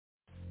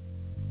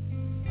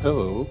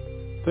Hello,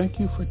 thank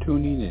you for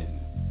tuning in.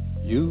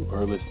 You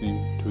are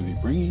listening to the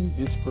Bringing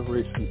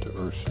Inspiration to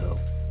Earth show.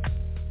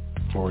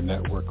 For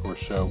network or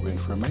show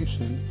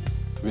information,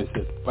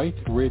 visit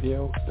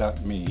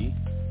biteradio.me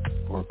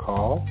or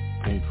call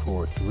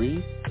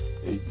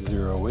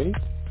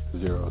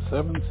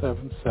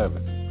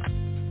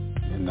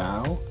 843-808-0777. And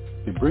now,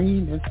 the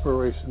Bringing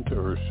Inspiration to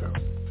Earth show.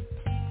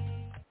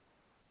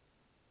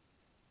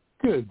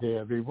 Good day,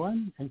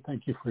 everyone, and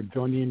thank you for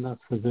joining us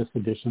for this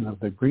edition of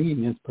the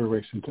Bringing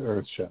Inspiration to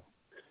Earth show.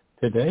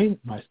 Today,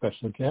 my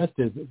special guest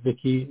is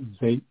Vicki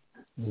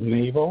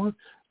Znavor,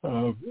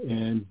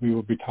 and we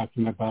will be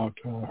talking about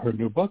her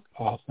new book,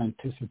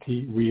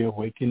 Authenticity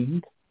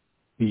Reawakened,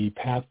 The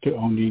Path to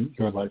Owning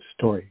Your Life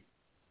Story.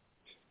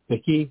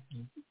 Vicki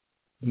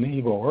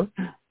Znavor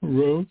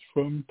rose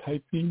from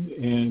typing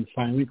and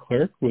filing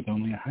clerk with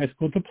only a high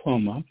school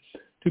diploma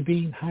to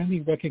being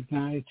highly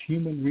recognized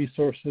human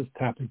resources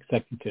top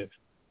executive.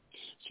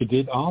 She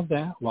did all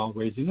that while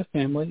raising a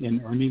family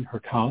and earning her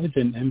college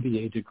and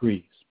MBA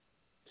degrees.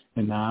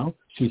 And now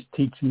she's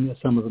teaching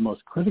some of the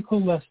most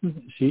critical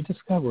lessons she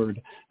discovered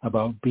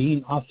about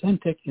being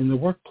authentic in the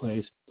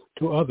workplace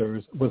to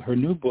others with her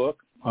new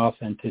book,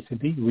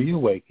 Authenticity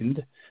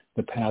Reawakened,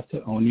 The Path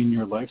to Owning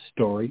Your Life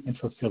Story and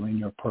Fulfilling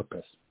Your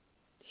Purpose.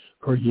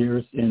 Her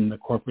years in the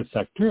corporate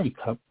sector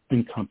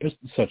encompassed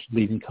such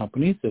leading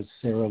companies as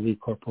Sara Lee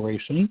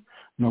Corporation,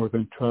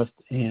 Northern Trust,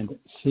 and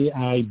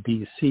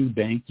CIBC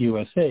Bank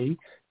USA,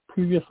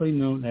 previously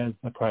known as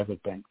the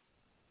private bank.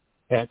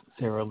 At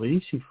Sara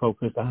Lee, she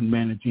focused on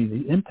managing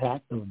the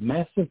impact of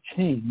massive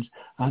change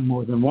on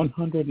more than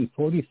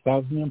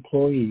 140,000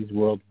 employees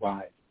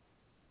worldwide.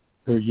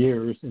 Her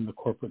years in the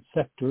corporate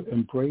sector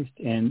embraced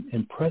an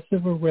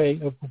impressive array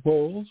of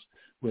roles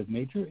with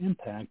major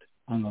impact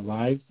on the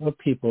lives of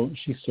people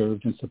she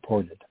served and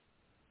supported.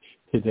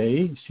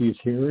 Today, she is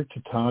here to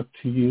talk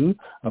to you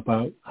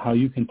about how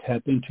you can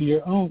tap into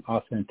your own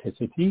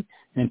authenticity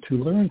and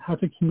to learn how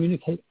to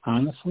communicate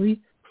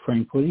honestly,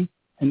 frankly,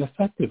 and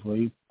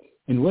effectively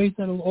in ways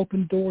that will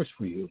open doors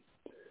for you.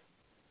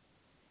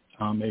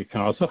 It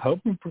can also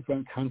help you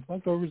prevent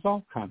conflict or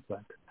resolve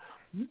conflict.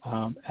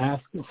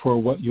 Ask for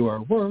what you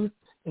are worth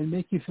and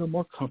make you feel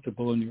more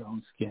comfortable in your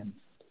own skin.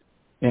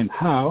 And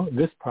how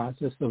this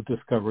process of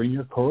discovering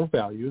your core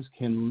values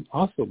can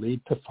also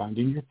lead to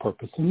finding your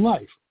purpose in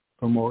life.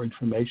 For more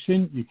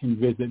information, you can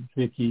visit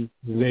Vicki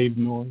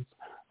Znavor's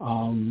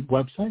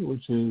website,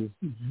 which is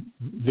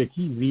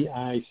Vicki,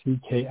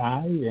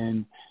 V-I-C-K-I,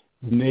 and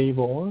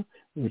Znavor,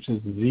 which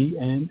is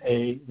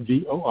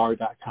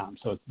ZNAVOR.com.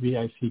 So it's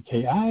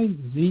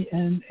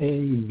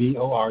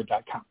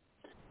VICKI-ZNAVOR.com.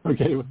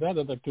 Okay, with that,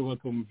 I'd like to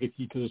welcome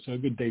Vicki to the show.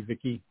 Good day,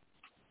 Vicki.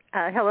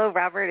 Hello,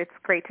 Robert. It's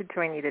great to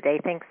join you today.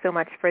 Thanks so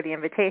much for the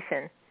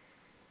invitation.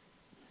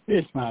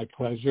 It's my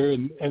pleasure,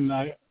 and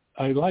I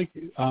like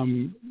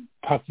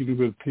talking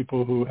with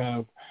people who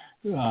have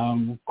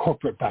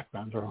corporate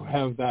backgrounds or who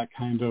have that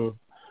kind of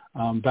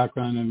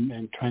background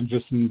and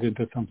transitioned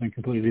into something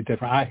completely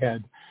different. I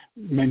had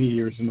many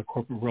years in the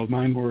corporate world.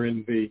 Mine were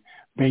in the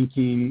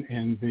banking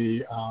and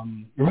the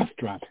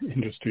restaurant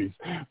industries.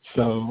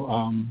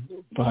 So,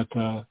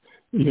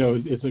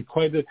 it's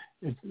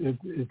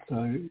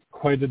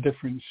quite a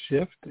different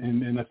shift,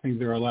 and I think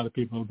there are a lot of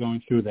people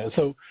going through that.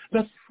 So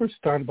let's first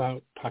start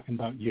about talking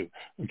about you.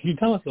 Can you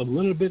tell us a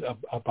little bit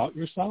about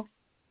yourself?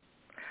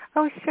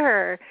 Oh,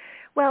 sure.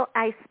 Well,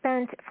 I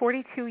spent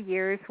 42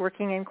 years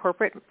working in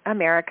corporate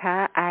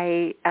America.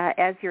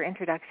 As your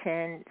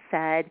introduction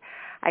said,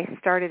 I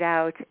started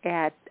out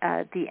at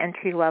the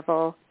entry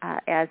level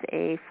as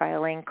a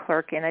filing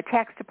clerk in a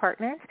tax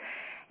department.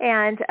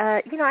 And,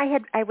 I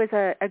was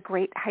a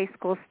great high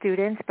school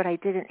student, but I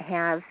didn't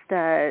have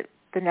the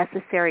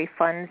necessary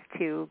funds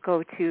to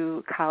go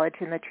to college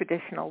in the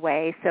traditional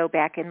way. So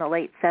back in the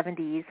late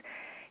 70s,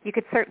 you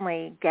could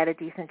certainly get a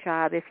decent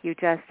job if you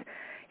just,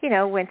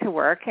 went to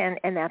work, and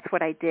that's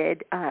what I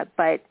did.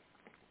 But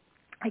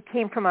I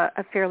came from a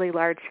fairly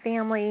large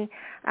family,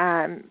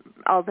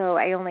 although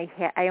I only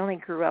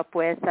grew up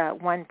with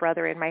one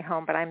brother in my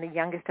home, but I'm the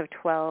youngest of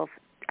 12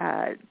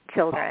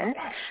 children.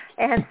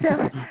 And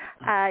so,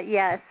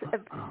 yes,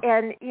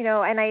 and,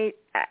 and I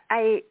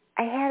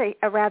had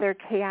a rather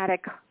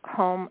chaotic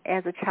home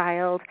as a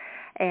child,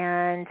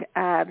 and,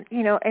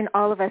 and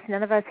all of us,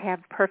 none of us have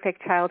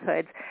perfect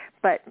childhoods,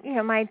 but,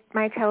 my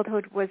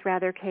childhood was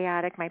rather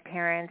chaotic. My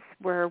parents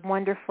were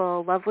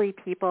wonderful, lovely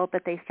people,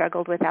 but they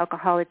struggled with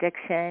alcohol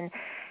addiction,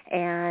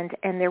 and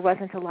there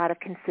wasn't a lot of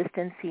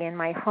consistency in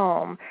my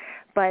home.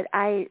 But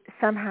I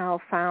somehow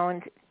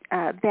found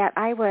that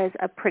I was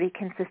a pretty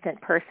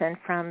consistent person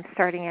from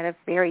starting at a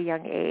very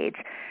young age.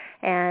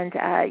 And,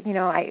 I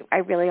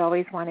really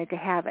always wanted to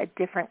have a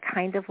different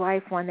kind of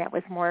life, one that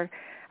was more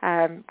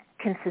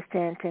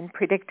consistent and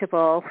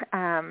predictable.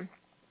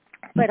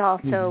 but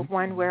also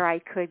one where I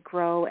could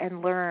grow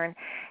and learn.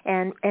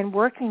 And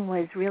working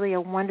was really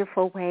a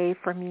wonderful way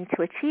for me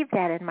to achieve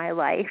that in my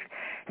life.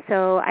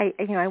 So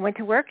I went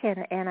to work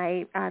and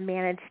I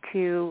managed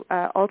to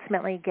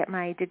ultimately get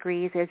my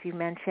degrees, as you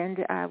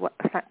mentioned,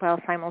 while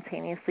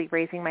simultaneously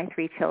raising my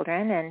 3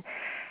 children.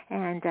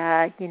 And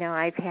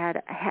I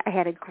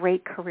had a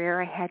great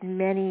career. I had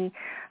many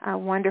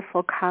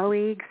wonderful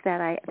colleagues that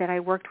I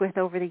worked with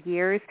over the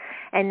years.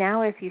 And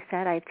now, as you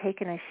said, I've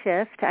taken a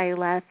shift. I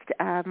left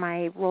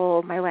my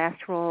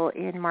last role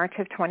in March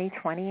of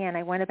 2020, and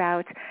I went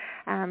about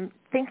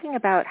thinking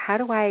about how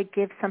do I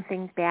give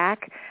something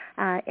back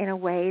in a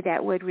way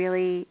that would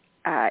really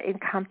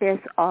encompass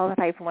all that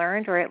I've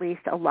learned, or at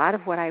least a lot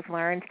of what I've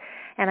learned.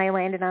 And I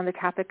landed on the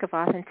topic of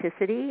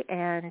authenticity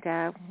and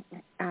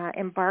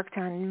embarked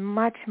on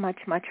much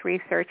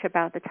research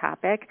about the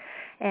topic,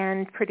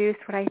 and produced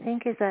what I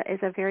think is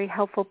a very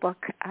helpful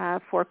book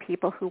for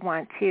people who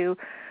want to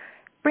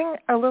bring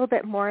a little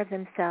bit more of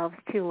themselves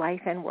to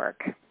life and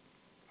work.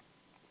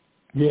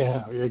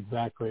 Yeah,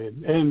 exactly.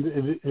 And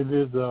it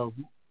is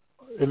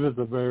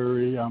a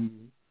very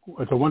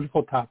it's a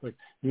wonderful topic,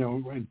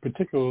 and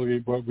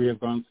particularly what we have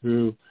gone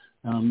through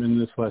in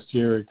this last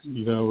year.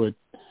 When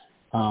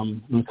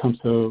it comes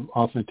to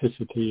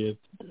authenticity,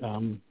 I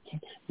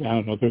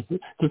don't know.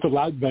 There's a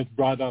lot that's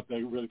brought up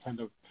that really kind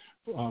of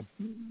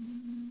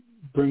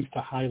brings to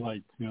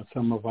highlight,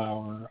 some of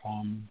our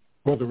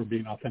whether we're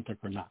being authentic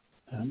or not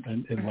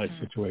in life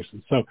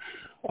situations. So,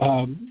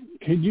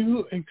 can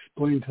you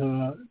explain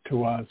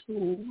to us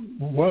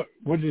what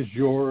is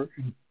your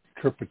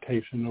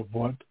interpretation of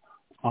what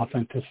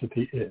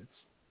authenticity is?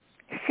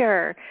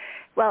 Sure.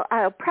 Well,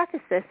 I'll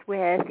preface this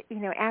with,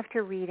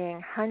 after reading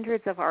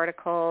hundreds of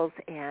articles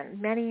and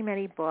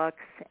many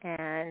books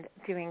and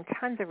doing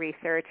tons of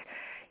research,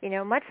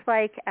 much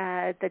like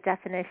the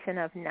definition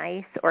of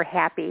nice or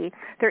happy,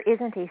 there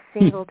isn't a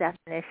single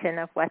definition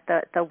of what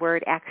the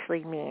word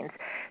actually means.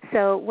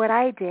 So what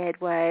I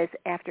did was,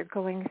 after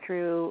going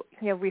through,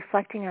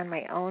 reflecting on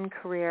my own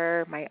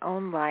career, my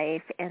own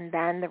life, and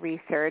then the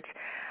research,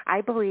 I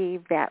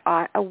believe that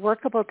a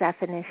workable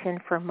definition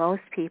for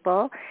most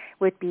people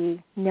would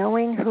be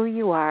knowing who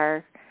you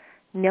are,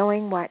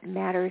 knowing what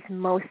matters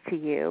most to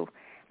you,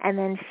 and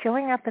then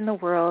showing up in the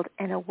world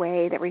in a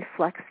way that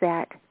reflects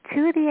that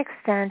to the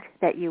extent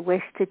that you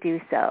wish to do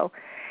so.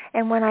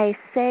 And when I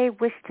say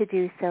wish to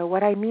do so,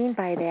 what I mean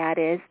by that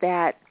is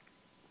that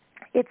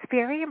it's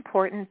very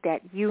important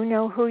that you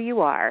know who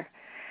you are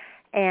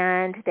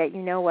and that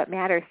you know what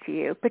matters to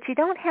you. But you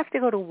don't have to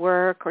go to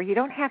work, or you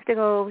don't have to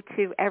go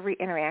to every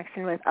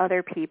interaction with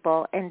other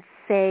people and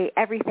say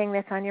everything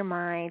that's on your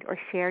mind or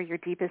share your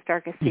deepest,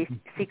 darkest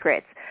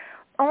secrets.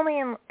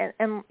 Only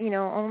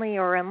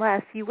or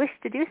unless you wish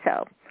to do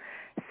so.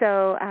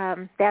 So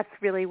that's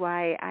really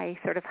why I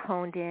sort of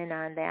honed in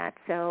on that.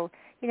 So,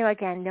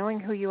 again, knowing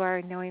who you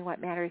are, knowing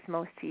what matters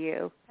most to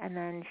you, and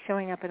then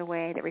showing up in a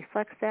way that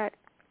reflects that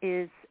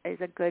is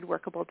a good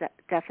workable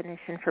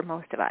definition for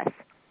most of us.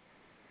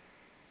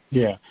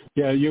 Yeah.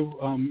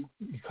 You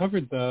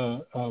covered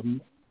the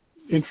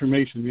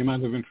information, the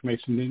amount of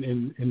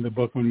information in the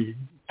book when you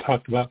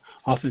talked about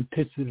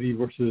authenticity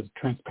versus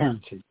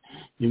transparency.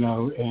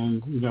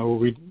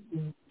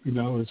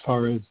 As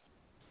far as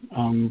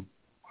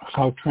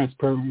how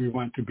transparent we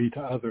want to be to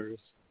others,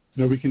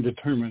 we can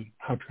determine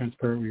how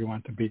transparent we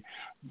want to be,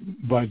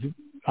 but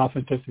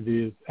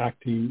authenticity is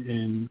acting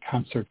in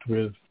concert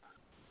with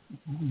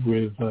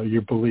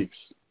your beliefs.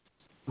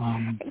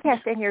 Yes,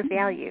 and your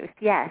values.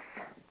 Yes.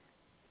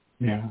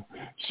 Yeah.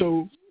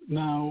 So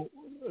now,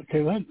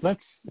 okay,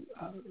 let's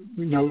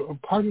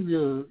part of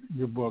your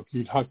book,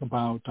 you talk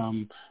about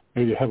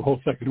you have a whole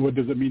section. What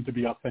does it mean to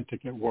be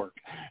authentic at work?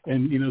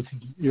 And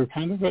you're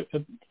kind of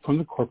from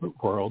the corporate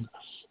world.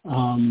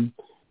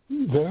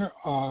 There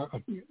are.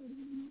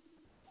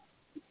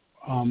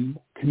 Can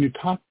you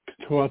talk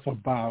to us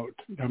about?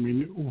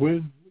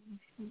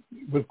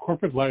 With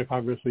corporate life,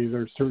 obviously,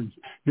 there's certain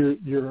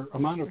your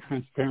amount of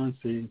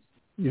transparency,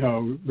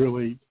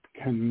 really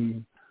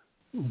can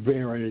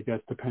vary, I guess,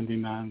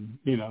 depending on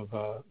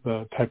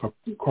the type of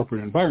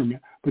corporate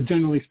environment. But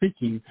generally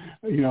speaking,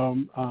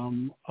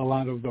 a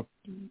lot of the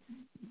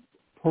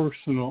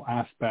personal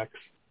aspects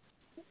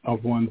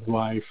of one's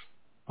life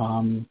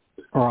are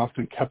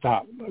often kept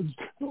out.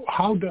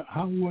 How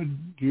would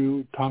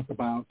you talk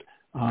about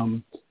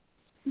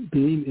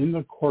being in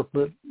the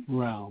corporate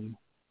realm,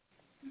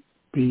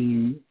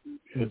 being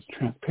as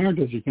transparent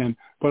as you can,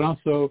 but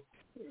also,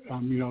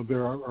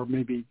 there are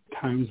maybe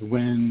times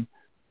when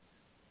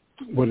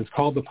what is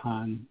called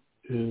upon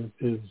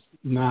is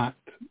not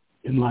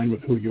in line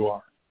with who you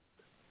are.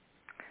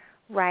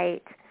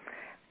 Right.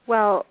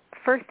 Well,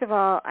 first of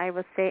all, I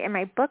will say, and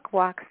my book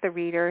walks the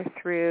reader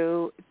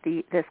through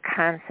this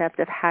concept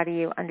of how do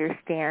you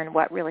understand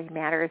what really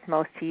matters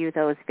most to you,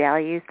 those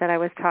values that I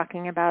was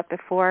talking about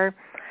before.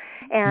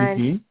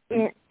 And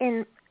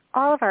in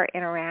all of our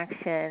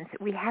interactions,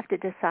 we have to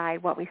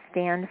decide what we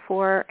stand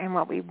for and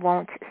what we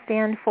won't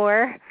stand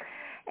for.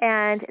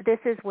 And this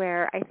is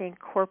where I think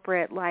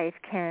corporate life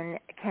can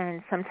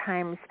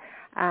sometimes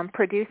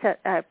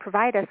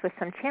provide us with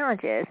some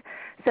challenges.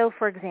 So,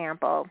 for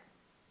example,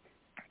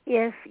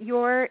 if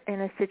you're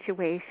in a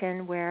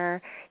situation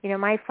where,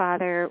 my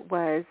father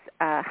was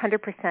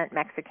 100%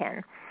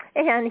 Mexican,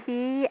 and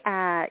he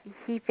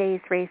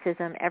faced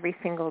racism every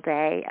single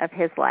day of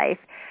his life,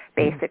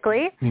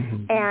 basically,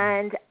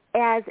 and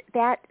as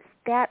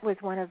that was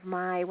one of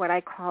my, what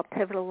I call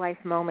pivotal life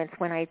moments,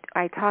 when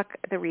I talk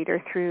the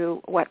reader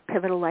through what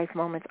pivotal life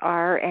moments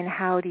are and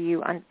how do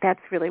you,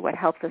 that's really what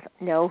helps us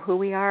know who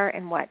we are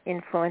and what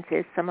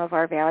influences some of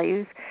our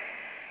values.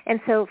 And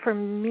so for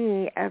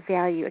me, a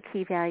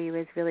key value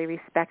is really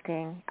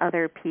respecting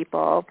other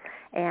people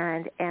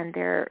and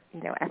their,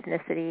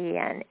 ethnicity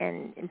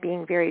and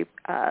being very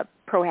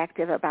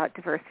proactive about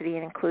diversity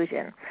and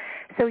inclusion.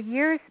 So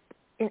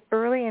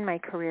early in my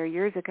career,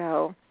 years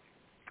ago,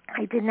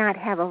 I did not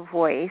have a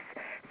voice.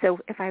 So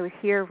if I would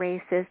hear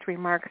racist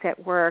remarks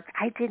at work,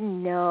 I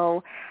didn't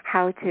know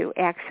how to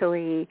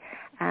actually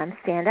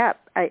stand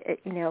up,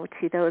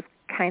 to those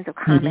kinds of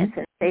comments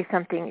and say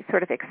something,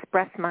 sort of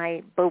express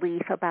my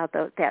belief about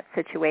that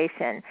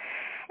situation.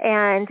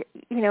 And,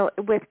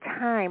 with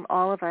time,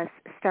 all of us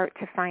start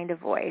to find a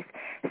voice.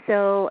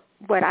 So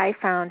what I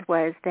found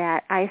was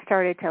that I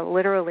started to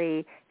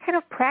literally kind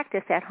of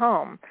practice at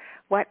home.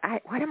 What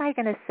am I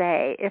going to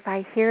say if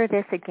I hear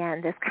this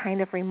again, this kind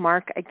of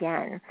remark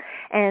again?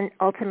 And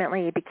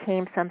ultimately it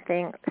became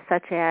something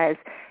such as,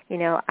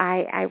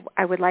 I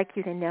would like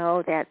you to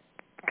know that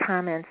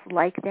comments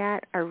like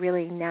that are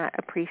really not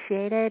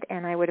appreciated,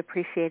 and I would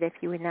appreciate if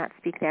you would not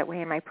speak that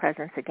way in my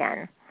presence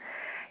again.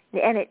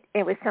 And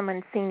it was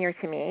someone senior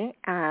to me,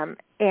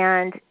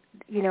 and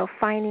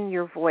finding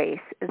your voice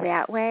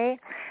that way.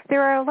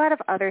 There are a lot of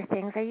other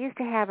things. I used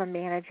to have a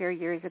manager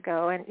years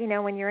ago, and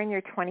when you're in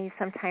your 20s,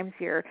 sometimes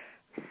you're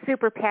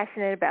super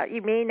passionate about,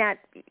 you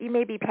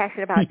may be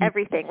passionate about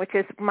everything, which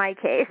is my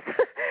case.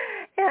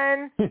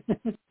 And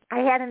I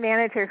had a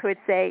manager who would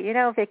say,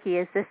 Vicki,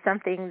 is this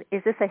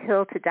a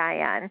hill to die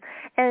on?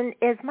 And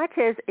as much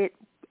as it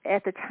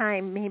at the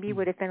time maybe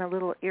would have been a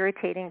little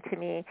irritating to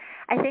me,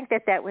 I think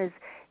that was,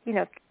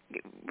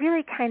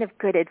 really kind of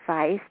good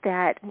advice,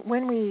 that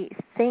when we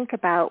think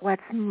about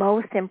what's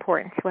most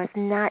important to us,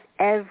 not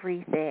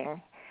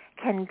everything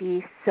can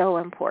be so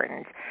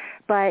important.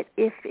 But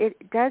if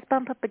it does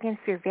bump up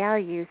against your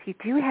values, you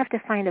do have to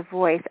find a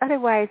voice.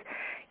 Otherwise,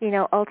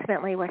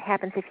 ultimately what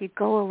happens if you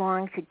go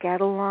along to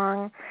get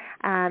along,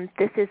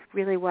 this is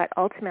really what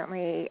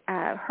ultimately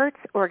hurts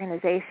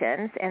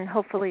organizations, and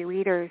hopefully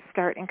leaders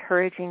start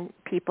encouraging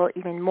people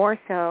even more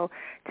so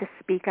to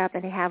speak up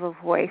and have a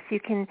voice. You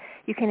can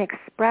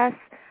express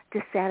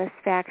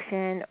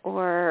dissatisfaction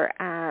or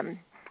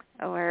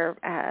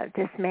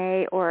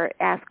dismay or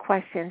ask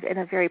questions in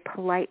a very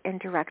polite and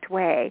direct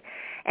way.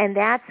 And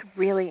that's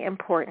really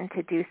important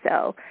to do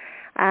so.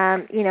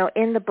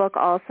 In the book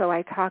also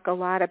I talk a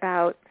lot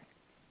about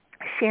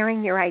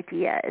sharing your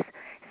ideas.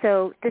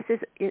 So this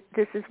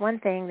is one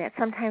thing that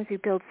sometimes we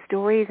build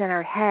stories in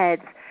our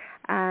heads,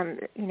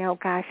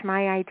 gosh,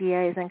 my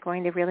idea isn't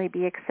going to really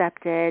be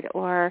accepted,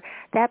 or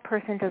that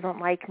person doesn't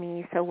like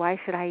me, so why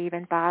should I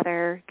even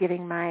bother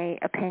giving my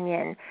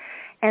opinion?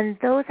 And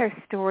those are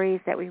stories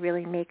that we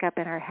really make up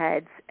in our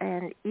heads.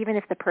 And even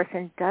if the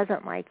person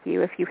doesn't like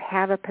you, if you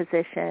have a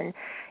position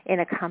in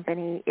a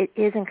company, it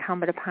is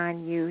incumbent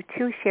upon you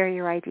to share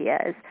your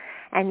ideas.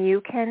 And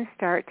you can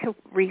start to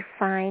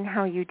refine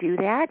how you do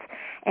that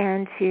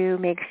and to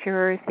make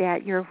sure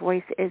that your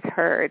voice is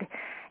heard.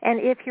 And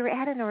if you're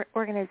at an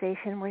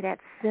organization where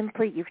that's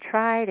simply, you've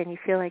tried and you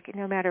feel like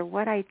no matter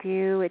what I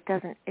do, it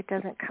doesn't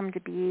come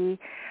to be,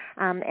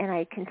 and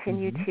I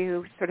continue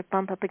to sort of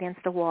bump up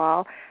against a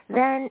wall,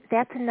 then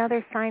that's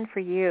another sign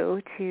for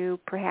you to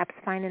perhaps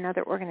find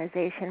another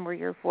organization where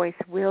your voice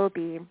will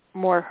be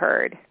more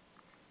heard.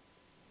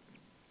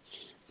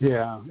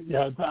 Yeah.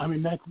 I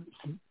mean,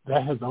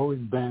 that has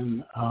always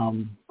been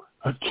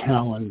a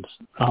challenge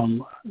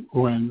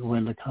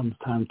when it comes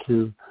time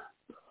to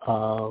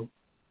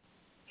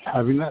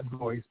having that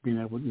voice, being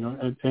able,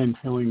 and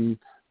feeling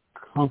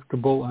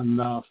comfortable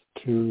enough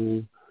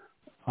to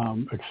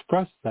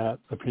express that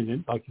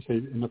opinion, like you say,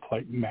 in a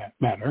polite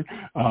manner,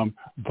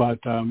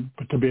 but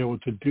to be able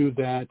to do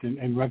that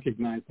and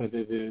recognize that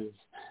it is,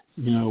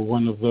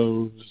 one of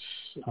those,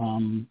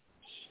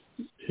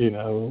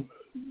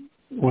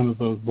 one of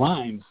those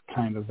lines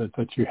kind of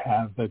that you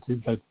have that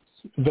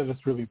is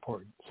really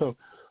important. So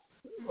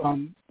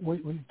when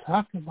you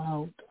talk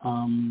about,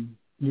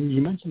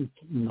 you mentioned,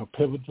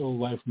 pivotal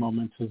life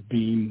moments as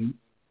being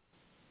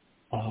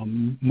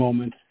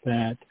moments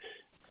that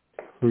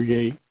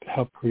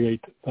help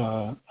create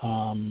our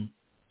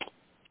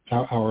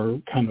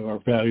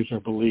values, our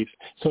beliefs.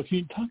 So can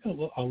you talk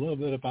a little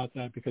bit about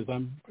that? Because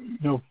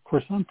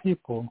for some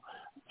people,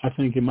 I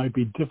think it might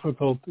be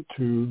difficult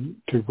to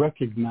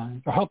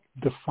recognize or help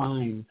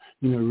define,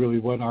 really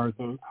what are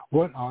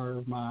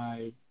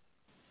my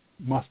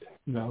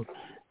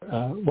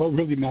what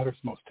really matters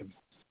most to me.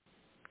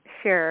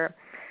 Sure.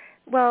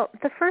 Well,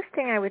 the first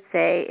thing I would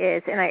say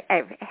is, and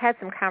I've had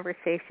some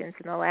conversations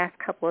in the last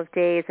couple of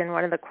days, and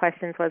one of the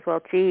questions was,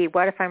 well, gee,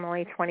 what if I'm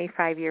only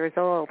 25 years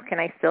old?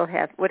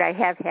 Would I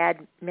have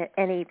had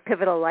any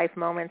pivotal life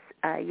moments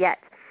yet?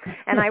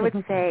 And I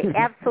would say,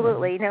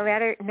 absolutely. No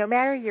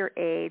matter your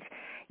age,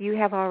 you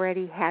have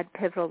already had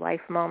pivotal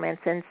life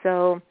moments. And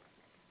so,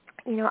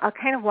 I'll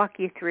kind of walk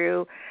you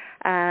through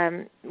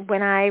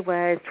when I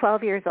was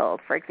 12 years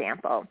old, for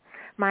example.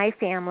 My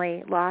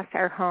family lost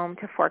our home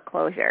to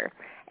foreclosure,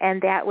 and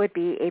that would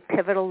be a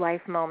pivotal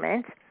life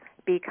moment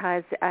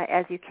because,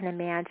 as you can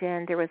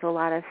imagine, there was a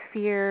lot of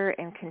fear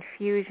and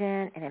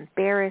confusion and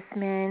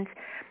embarrassment,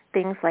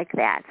 things like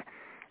that.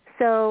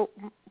 So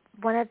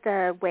one of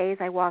the ways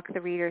I walk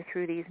the reader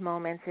through these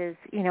moments is,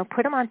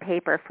 put them on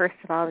paper. First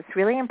of all, it's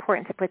really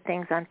important to put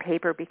things on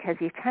paper because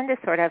you tend to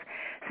sort of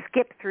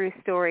skip through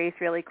stories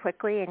really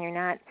quickly,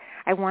 and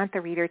I want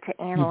the reader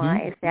to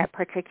analyze that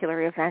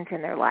particular event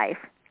in their life.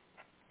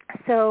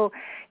 So,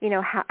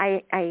 how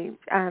I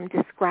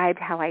described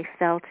how I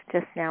felt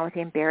just now with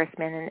the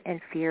embarrassment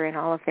and fear and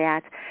all of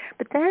that.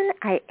 But then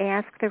I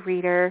asked the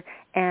reader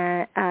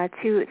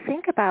to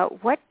think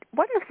about what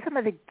are some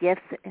of the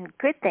gifts and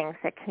good things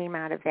that came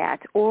out of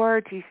that,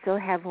 or do you still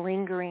have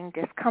lingering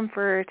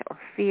discomfort or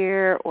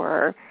fear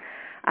or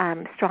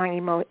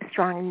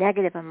strong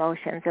negative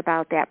emotions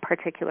about that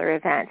particular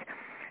event?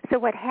 So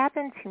what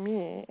happened to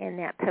me in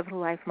that pivotal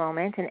life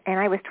moment, and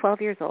I was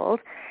 12 years old,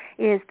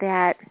 is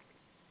that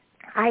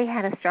I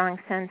had a strong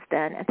sense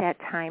then at that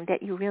time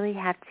that you really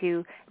have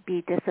to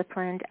be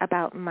disciplined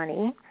about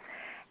money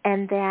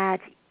and that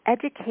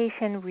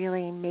education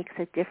really makes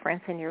a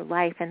difference in your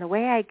life. And the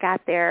way I got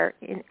there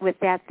with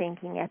that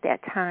thinking at that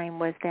time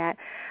was that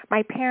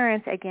my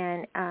parents,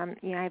 again, I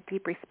have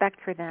deep respect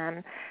for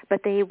them,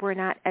 but they were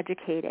not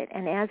educated.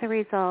 And as a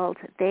result,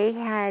 they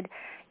had,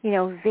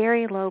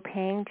 very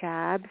low-paying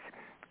jobs.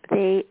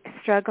 They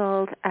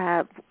struggled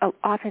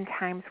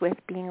oftentimes with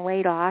being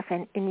laid off,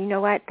 and you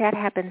know what? That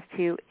happens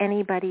to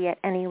anybody at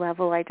any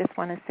level. I just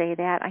want to say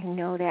that. I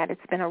know that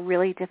it's been a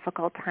really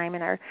difficult time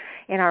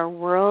in our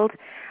world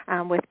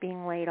with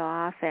being laid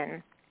off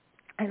and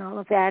all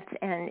of that.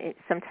 And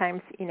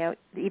sometimes,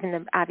 even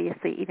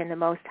the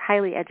most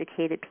highly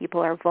educated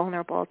people are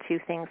vulnerable to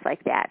things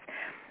like that.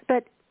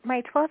 But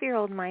my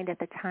 12-year-old mind at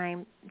the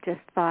time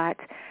just thought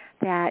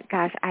that,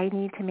 gosh, I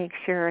need to make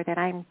sure that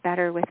I'm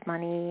better with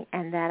money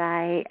and that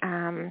I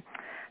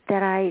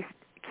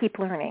keep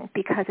learning,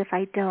 because if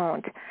I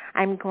don't,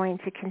 I'm going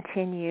to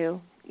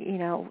continue,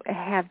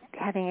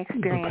 having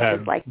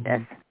experiences like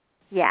this.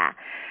 Yeah.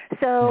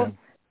 So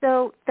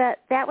that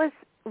was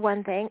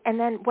one thing. And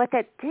then what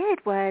that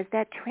did was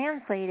that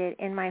translated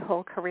in my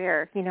whole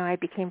career. I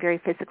became very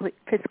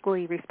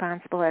fiscally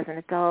responsible as an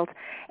adult,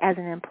 as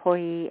an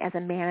employee, as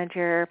a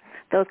manager,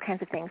 those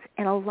kinds of things.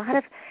 And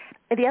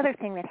the other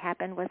thing that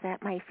happened was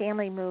that my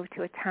family moved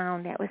to a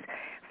town that was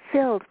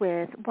filled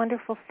with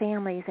wonderful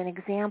families and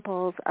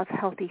examples of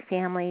healthy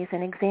families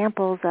and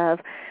examples of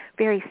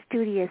very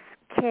studious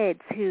kids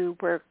who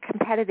were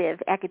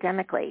competitive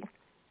academically.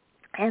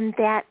 And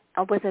that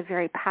was a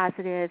very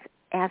positive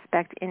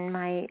aspect in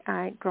my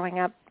growing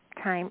up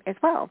time as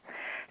well.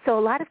 So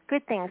a lot of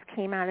good things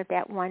came out of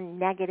that one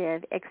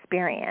negative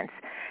experience.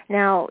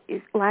 Now,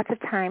 lots of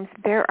times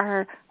there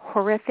are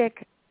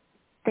horrific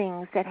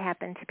things that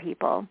happen to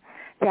people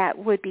that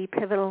would be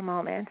pivotal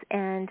moments,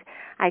 and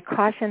I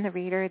caution the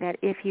reader that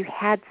if you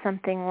had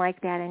something like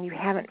that and you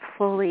haven't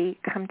fully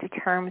come to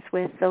terms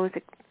with those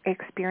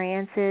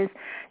experiences,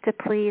 to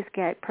please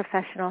get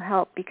professional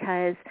help,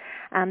 because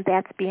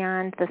that's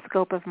beyond the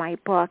scope of my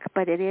book,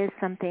 but it is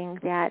something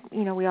that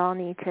we all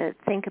need to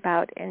think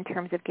about in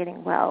terms of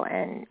getting well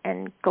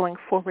and going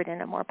forward in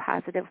a more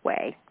positive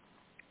way.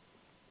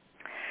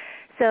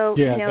 So,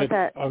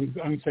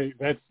 I would say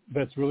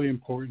that's really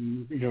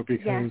important,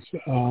 because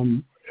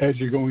as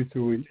you're going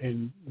through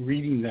and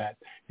reading that,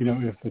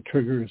 if the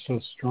trigger is so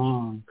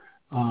strong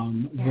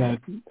that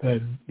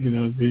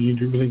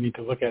you really need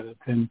to look at it,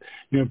 and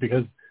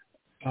because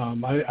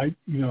I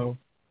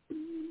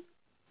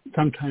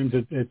sometimes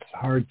it's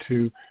hard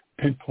to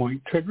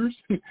pinpoint triggers,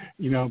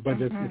 but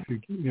if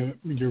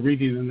you're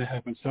reading and that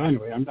happens. So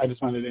anyway, I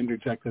just wanted to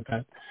interject that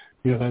that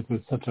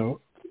was such a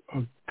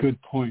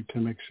good point to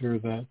make sure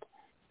that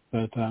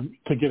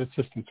to get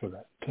assistance with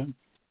that.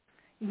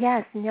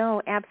 Yes,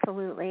 no,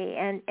 absolutely.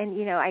 And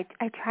I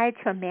tried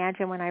to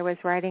imagine when I was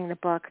writing the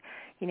book,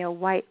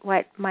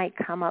 what might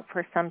come up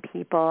for some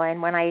people.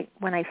 And when I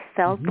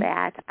felt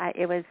that,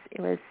 it was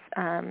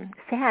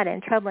sad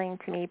and troubling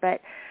to me. But,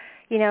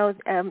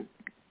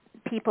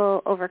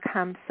 people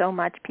overcome so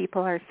much.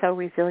 People are so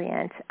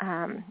resilient.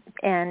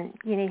 And,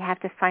 you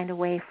have to find a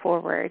way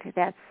forward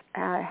that's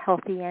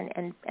healthy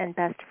and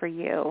best for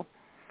you.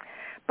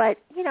 But,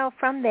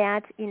 from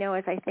that,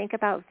 as I think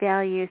about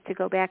values, to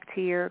go back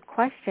to your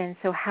question,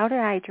 so how did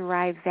I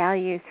derive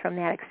values from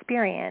that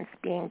experience,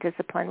 being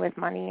disciplined with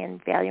money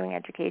and valuing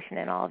education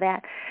and all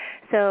that?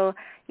 So,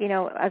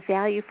 a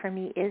value for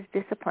me is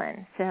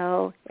discipline.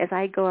 So as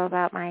I go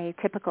about my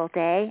typical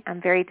day,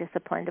 I'm very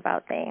disciplined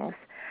about things.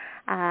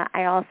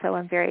 I also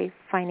am very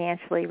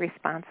financially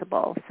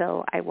responsible,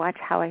 so I watch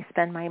how I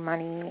spend my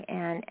money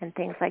and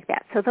things like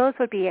that. So those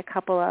would be a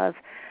couple of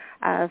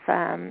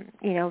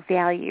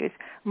values.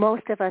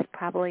 Most of us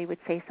probably would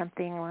say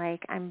something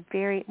like,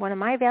 one of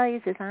my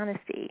values is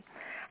honesty.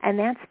 And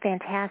that's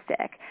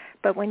fantastic.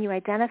 But when you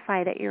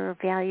identify that your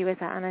value is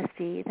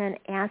honesty, then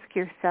ask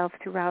yourself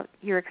throughout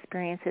your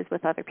experiences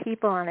with other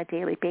people on a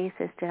daily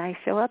basis, did I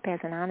show up as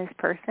an honest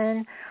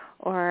person,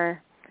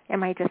 or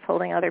am I just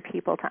holding other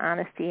people to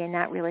honesty and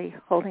not really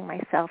holding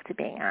myself to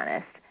being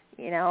honest?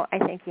 I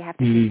think you have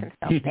to do some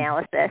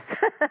self-analysis.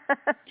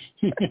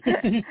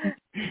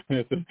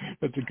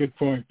 That's a good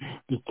point.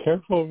 Be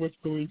careful which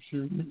beliefs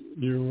you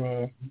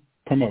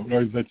promote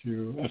or that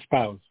you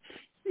espouse.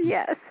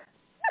 Yes.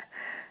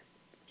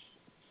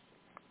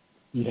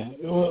 Yeah.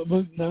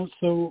 Well, now,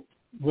 so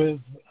with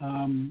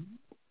and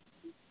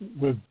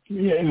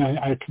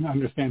I can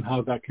understand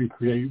how that can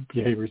create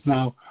behaviors.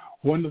 Now,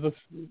 one of the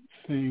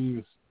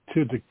things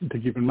to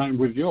keep in mind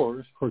with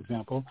yours, for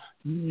example,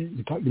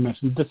 you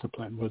mentioned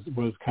discipline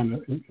is kind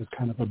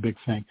of a big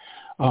thing.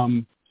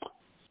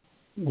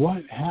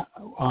 What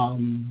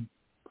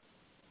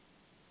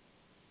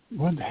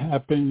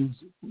happens?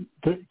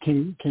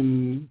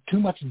 Can too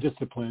much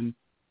discipline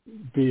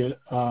be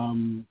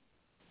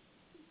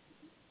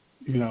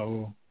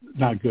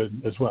not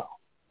good as well?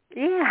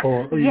 Yeah.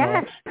 Or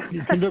yes.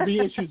 Can there be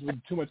issues with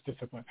too much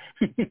discipline?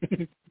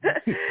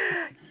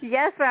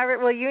 Yes, Robert.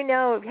 Well,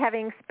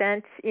 having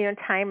spent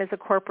time as a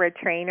corporate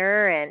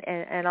trainer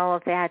and all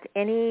of that,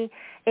 any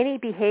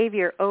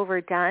behavior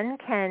overdone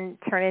can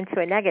turn into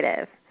a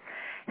negative.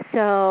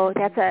 So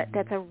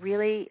that's a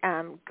really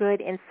good,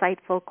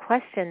 insightful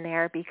question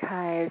there,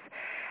 because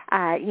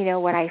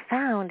what I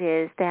found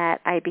is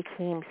that I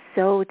became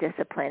so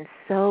disciplined,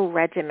 so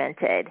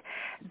regimented,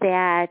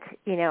 that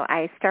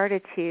I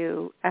started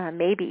to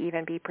maybe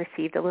even be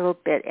perceived a little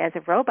bit as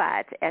a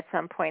robot at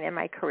some point in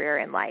my career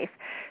in life.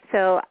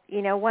 So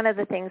one of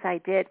the things I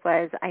did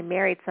was I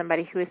married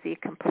somebody who is the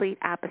complete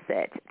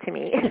opposite to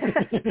me,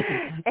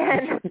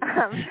 and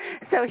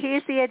so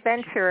he's the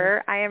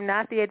adventurer. I am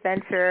not the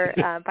adventurer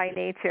by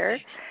nature.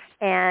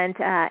 And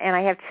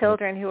I have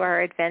children who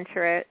are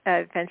adventurous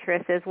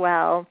as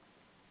well.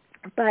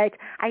 But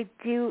I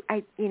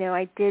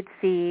did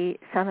see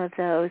some of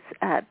those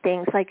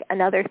things. Like,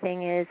 another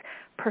thing is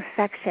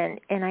perfection.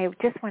 And I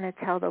just want to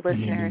tell the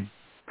listeners,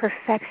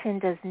 perfection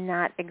does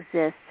not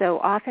exist. So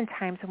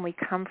oftentimes when we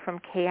come from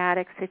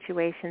chaotic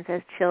situations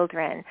as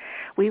children,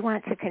 we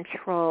want to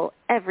control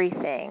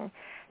everything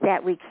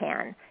that we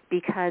can,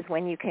 because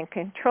when you can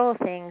control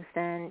things,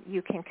 then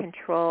you can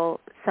control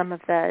some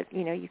of the,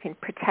 you can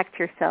protect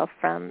yourself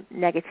from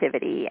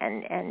negativity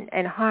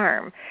and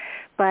harm.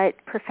 But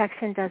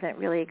perfection doesn't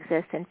really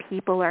exist, and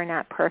people are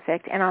not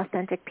perfect, and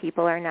authentic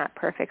people are not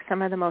perfect.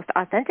 Some of the most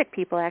authentic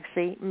people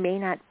actually may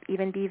not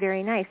even be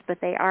very nice, but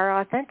they are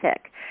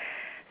authentic.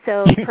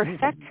 So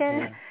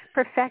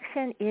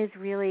perfection is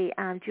really,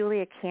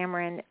 Julia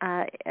Cameron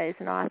is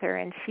an author,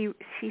 and she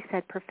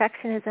said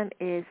perfectionism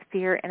is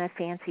fear in a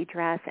fancy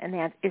dress, and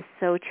that is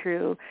so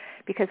true,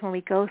 because when we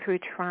go through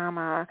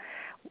trauma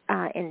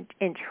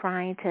in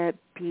trying to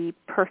be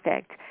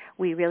perfect,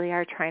 we really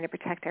are trying to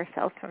protect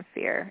ourselves from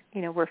fear.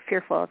 We're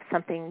fearful of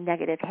something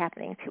negative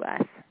happening to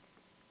us.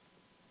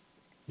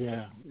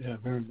 Yeah,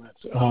 very much.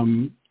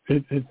 I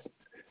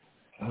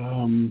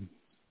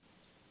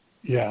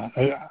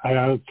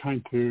was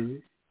trying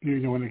to,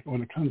 when it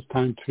comes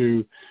time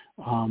to,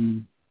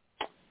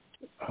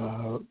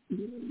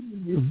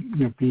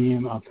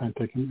 being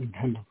authentic and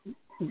kind of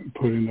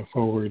putting it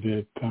forward,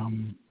 I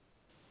don't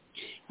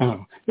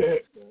know.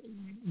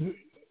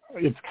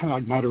 It's kind of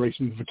like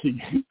moderation is the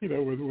key,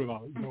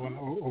 without going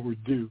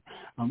overdo.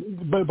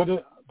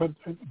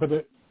 But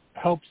it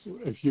helps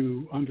if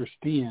you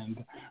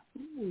understand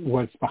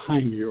what's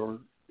behind your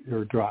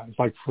drives.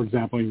 Like, for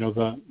example,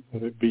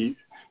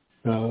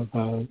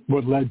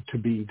 what led to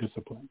being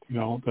disciplined,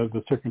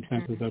 the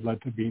circumstances that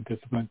led to being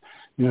disciplined,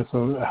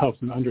 so it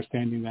helps in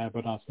understanding that,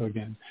 but also,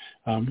 again,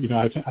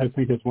 I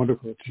think it's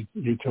wonderful that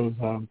you chose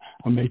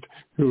a mate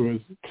who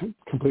is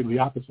completely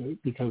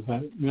opposite, because I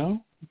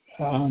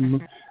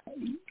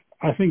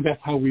think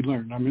that's how we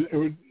learn. I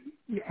mean,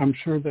 I'm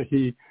sure that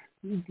he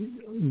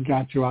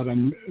got you out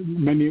on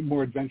many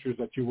more adventures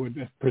that you would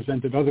have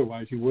presented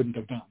otherwise you wouldn't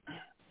have done.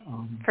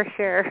 For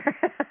sure.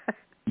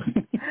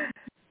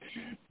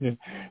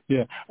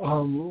 Yeah.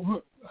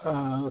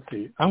 Let's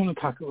see. I want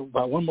to talk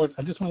about one more.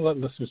 I just want to let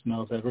listeners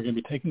know that we're going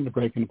to be taking the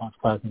break in about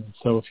 5 minutes.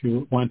 So if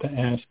you want to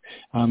ask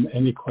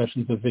any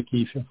questions of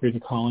Vicki, feel free to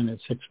call in at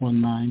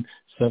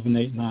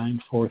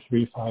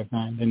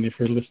 619-789-4359. And if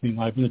you're listening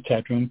live in the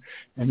chat room,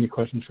 any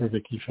questions for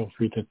Vicki, feel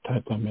free to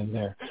type them in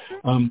there.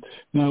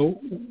 Now,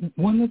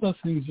 one of the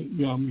things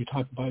you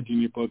talk about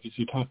in your book is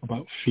you talk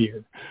about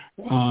fear.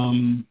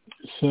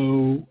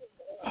 So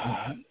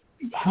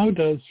how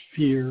does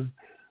fear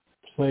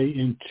play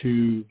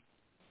into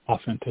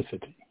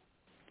authenticity?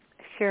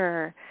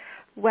 Sure.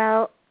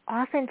 Well,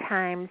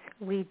 oftentimes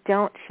we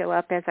don't show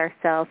up as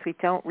ourselves. We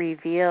don't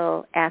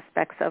reveal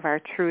aspects of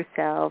our true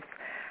selves,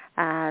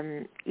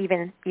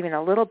 even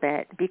a little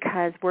bit,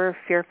 because we're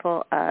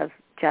fearful of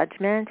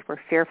judgment. We're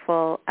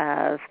fearful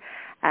of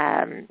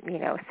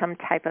some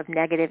type of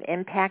negative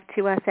impact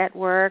to us at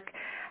work.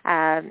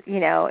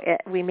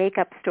 We make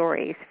up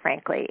stories,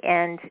 frankly.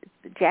 And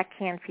Jack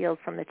Canfield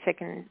from the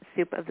Chicken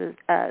Soup of the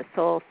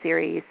Soul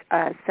series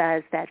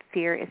says that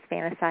fear is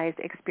fantasized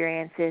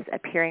experiences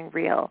appearing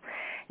real.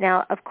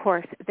 Now, of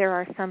course, there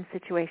are some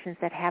situations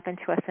that happen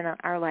to us in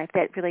our life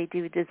that really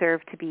do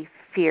deserve to be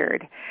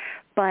feared.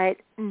 But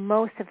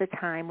most of the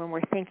time when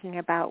we're thinking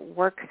about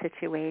work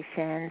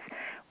situations,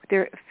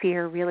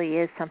 fear really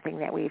is something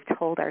that we've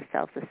told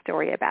ourselves a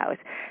story about.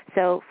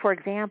 So, for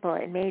example,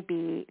 it may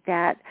be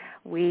that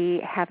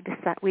we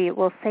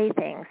will say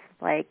things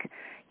like,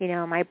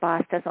 my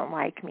boss doesn't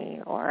like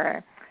me,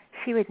 or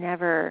she would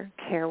never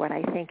care what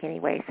I think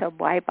anyway, so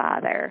why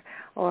bother?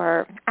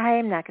 Or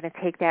I'm not going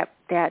to take that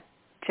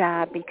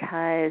job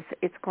because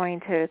it's going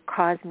to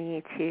cause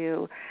me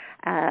to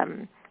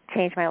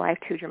change my life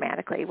too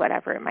dramatically,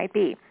 whatever it might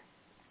be.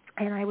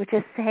 And I would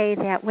just say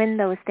that when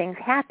those things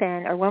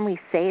happen, or when we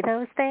say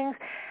those things,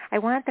 I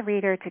want the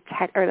reader to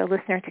or the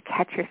listener to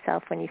catch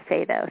yourself when you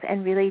say those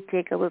and really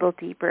dig a little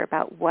deeper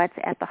about what's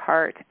at the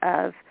heart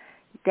of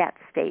that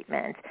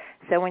statement.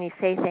 So when you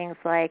say things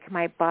like,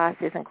 my boss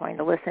isn't going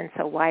to listen,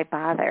 so why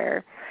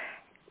bother?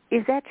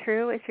 Is that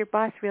true? Is your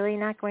boss really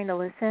not going to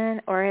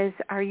listen? Or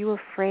are you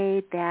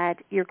afraid that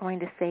you're going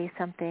to say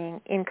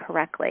something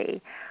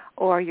incorrectly,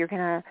 or you're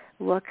going to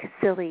look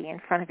silly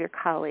in front of your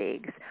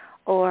colleagues,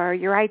 or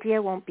your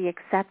idea won't be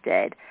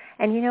accepted?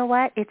 And you know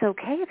what? It's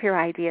okay if your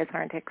ideas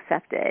aren't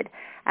accepted.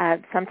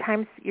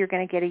 Sometimes you're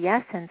going to get a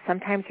yes, and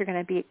sometimes you're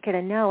going to get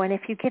a no. And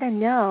if you get a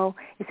no,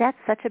 is that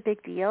such a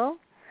big deal?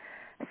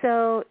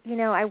 So,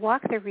 I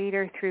walk the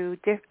reader through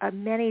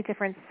many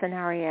different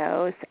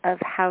scenarios of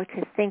how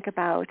to think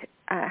about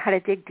how to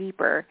dig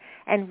deeper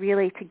and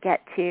really to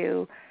get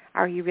to,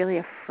 are you really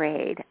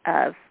afraid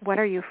of, what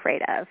are you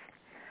afraid of?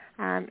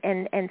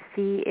 And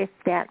see if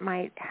that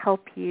might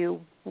help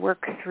you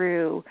work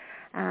through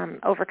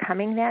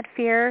overcoming that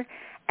fear,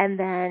 and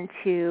then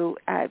to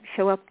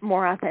show up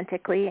more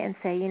authentically and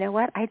say, you know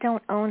what, I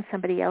don't own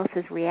somebody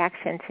else's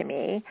reaction to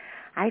me.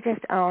 I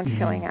just own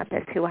showing up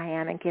as who I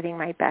am and giving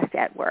my best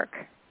at work.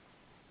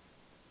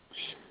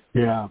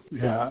 Yeah.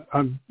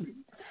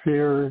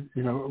 Fear,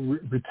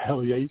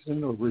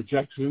 retaliation or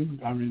rejection,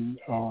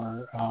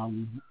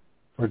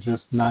 or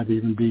just not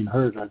even being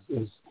heard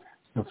is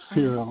the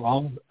fear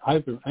of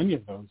any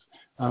of those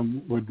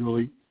would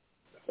really,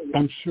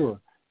 I'm sure,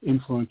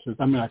 influences.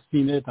 I've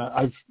seen it.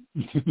 I've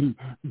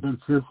been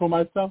fearful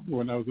myself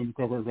when I was in the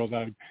corporate world.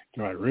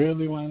 Do I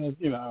really want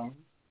to,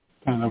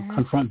 kind of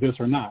confront this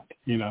or not?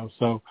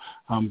 So,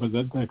 but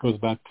that goes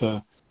back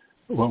to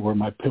what were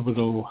my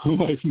pivotal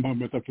life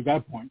moments up to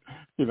that point,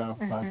 But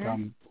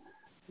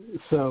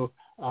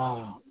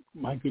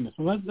my goodness.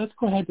 Well, let's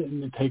go ahead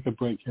and take a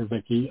break here,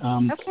 Vicki.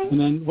 Okay. And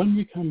then when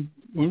we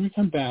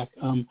come back,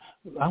 I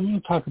want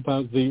to talk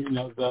about the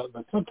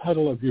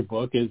subtitle of your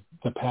book is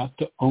The Path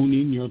to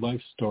Owning Your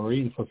Life Story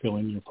and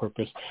Fulfilling Your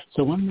Purpose.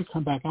 So when we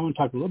come back, I want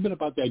to talk a little bit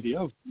about the idea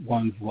of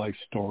one's life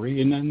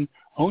story and then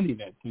owning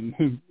it and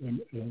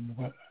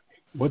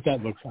what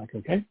that looks like.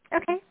 Okay.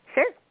 Okay.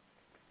 Sure.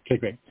 Okay,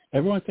 great.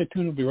 Everyone stay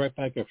tuned. We'll be right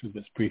back after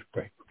this brief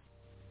break.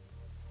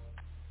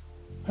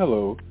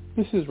 Hello,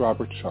 this is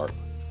Robert Sharp.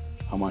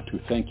 I want to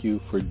thank you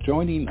for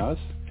joining us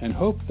and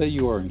hope that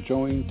you are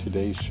enjoying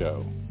today's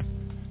show.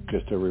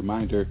 Just a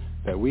reminder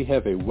that we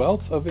have a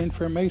wealth of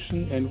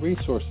information and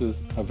resources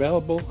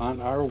available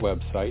on our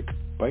website,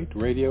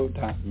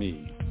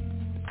 biteradio.me.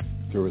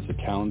 There is a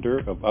calendar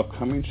of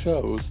upcoming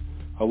shows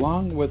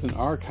along with an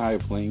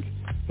archive link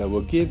that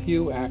will give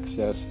you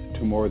access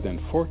to more than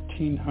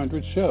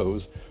 1,400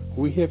 shows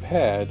we have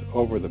had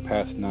over the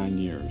past 9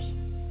 years.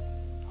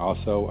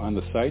 Also on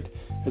the site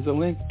is a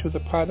link to the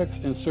products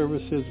and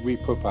services we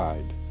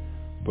provide: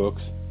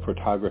 books,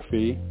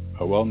 photography,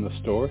 a wellness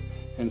store,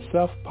 and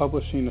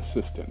self-publishing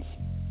assistance.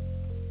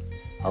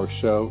 Our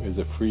show is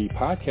a free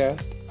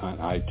podcast on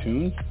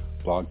iTunes,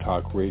 Blog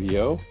Talk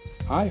Radio,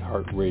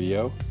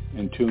 iHeartRadio,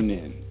 and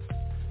TuneIn.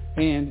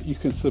 And you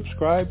can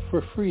subscribe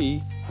for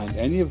free on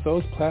any of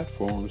those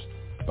platforms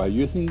by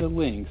using the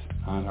links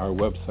on our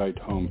website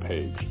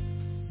homepage.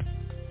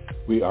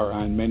 We are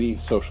on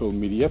many social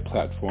media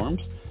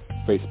platforms: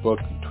 Facebook,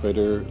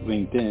 Twitter,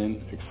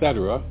 LinkedIn,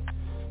 etc.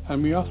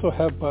 And we also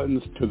have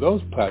buttons to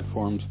those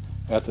platforms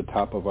at the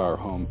top of our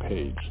home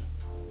page.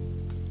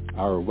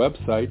 Our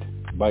website,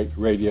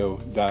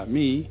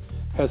 biteradio.me,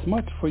 has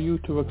much for you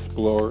to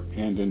explore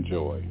and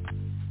enjoy.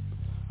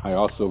 I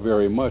also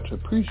very much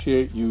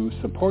appreciate you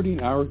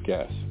supporting our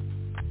guests,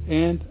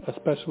 and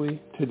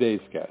especially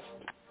today's guest.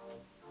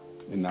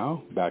 And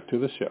now, back to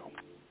the show.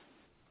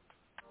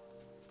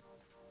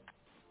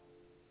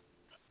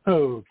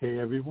 Okay,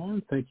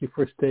 everyone. Thank you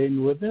for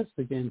staying with us.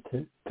 Again,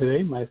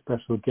 today my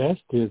special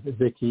guest is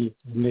Vicki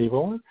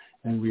Znavor,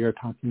 and we are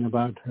talking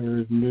about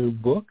her new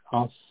book,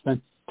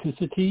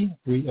 Authenticity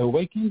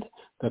Reawakened,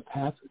 The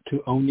Path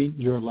to Owning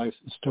Your Life's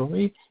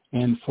Story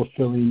and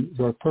Fulfilling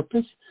Your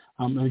Purpose.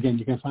 And again,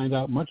 you can find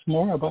out much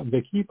more about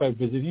Vicki by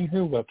visiting her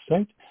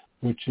website,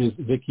 which is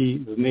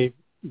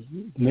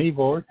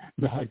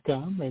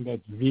VickiZnavor.com, and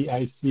that's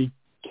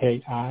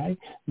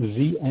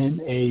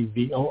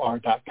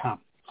VickiZnavor.com.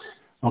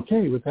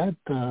 Okay, with that,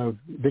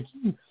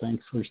 Vicki,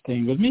 thanks for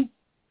staying with me.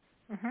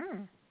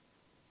 Mm-hmm.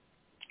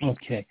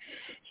 Okay,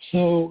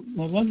 so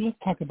let's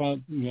talk about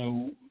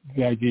the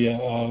idea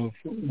of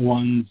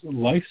one's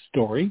life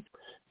story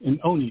and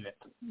owning it.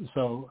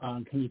 So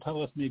can you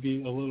tell us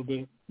maybe a little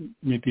bit,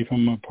 maybe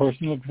from a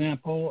personal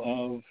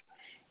example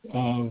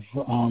of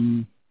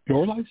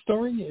your life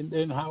story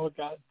and how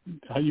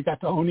you got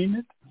to owning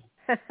it?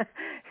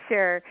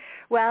 Sure.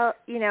 Well,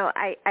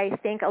 I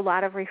think a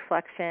lot of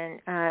reflection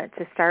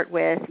to start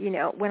with.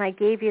 When I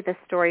gave you the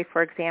story,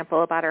 for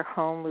example, about our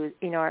home,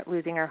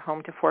 losing our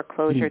home to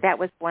foreclosure, that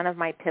was one of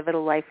my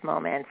pivotal life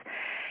moments.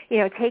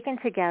 Taken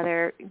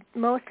together,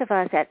 most of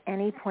us at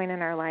any point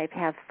in our life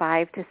have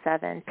 5 to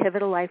 7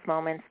 pivotal life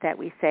moments that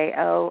we say,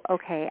 oh,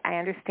 okay, I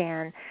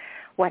understand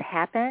what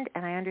happened,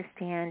 and I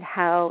understand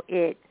how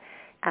it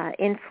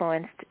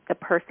influenced the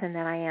person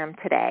that I am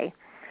today.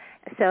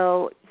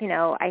 So,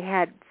 I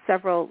had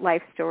several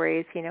life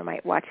stories,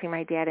 watching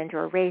my dad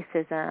endure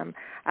racism,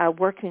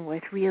 working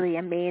with really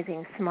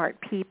amazing,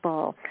 smart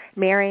people,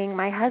 marrying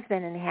my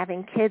husband and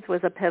having kids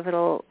was a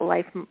pivotal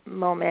life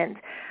moment.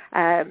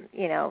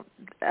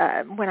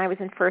 When I was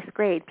in first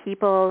grade,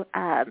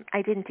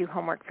 I didn't do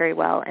homework very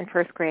well in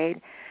first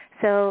grade.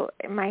 So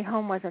my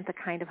home wasn't the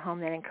kind of home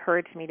that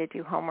encouraged me to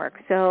do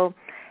homework. So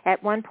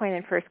at one point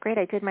in first grade,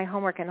 I did my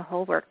homework and the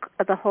whole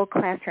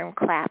classroom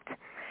clapped,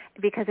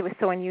 because it was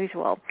so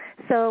unusual.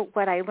 So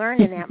what I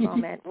learned in that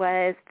moment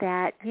was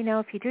that,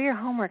 if you do your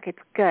homework,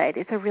 it's good.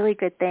 It's a really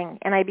good thing.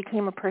 And I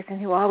became a person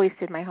who always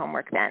did my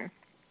homework then.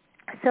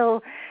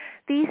 So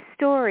these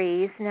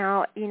stories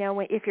now,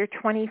 if you're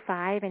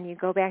 25 and you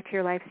go back to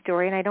your life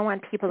story, and I don't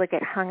want people to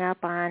get hung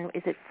up on,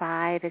 is it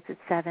 5, is it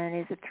 7,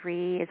 is it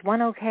 3, is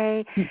 1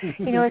 okay?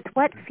 It's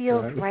what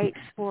feels right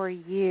for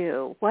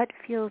you, what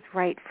feels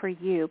right for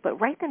you,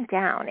 but write them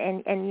down.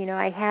 And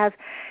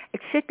it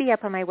should be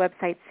up on my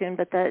website soon,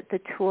 but the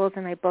tools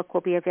in my book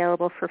will be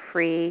available for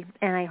free,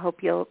 and I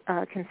hope you'll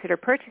consider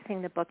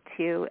purchasing the book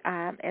too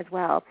as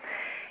well.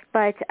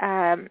 But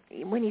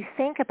when you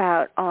think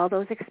about all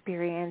those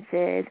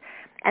experiences,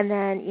 and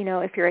then,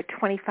 if you're at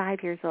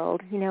 25 years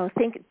old, do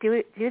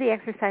the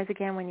exercise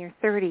again when you're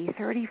 30,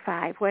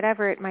 35,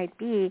 whatever it might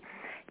be,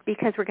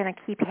 because we're going to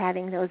keep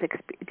having those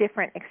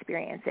different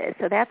experiences.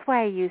 So that's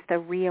why I use the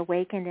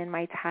Reawakened in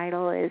my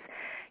title is,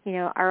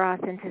 our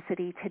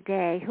authenticity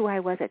today, who I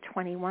was at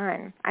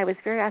 21. I was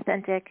very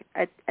authentic,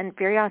 a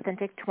very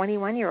authentic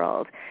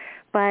 21-year-old.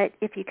 But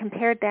if you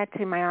compared that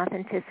to my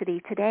authenticity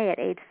today at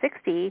age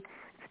 60,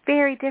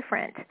 very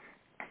different.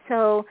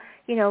 So,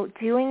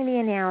 doing the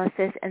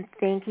analysis and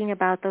thinking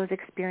about those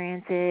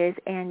experiences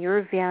and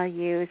your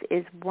values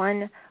is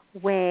one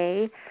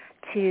way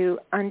to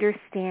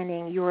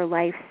understanding your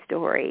life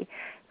story,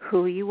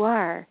 who you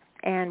are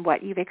and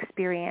what you've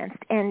experienced.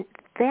 And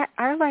that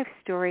our life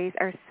stories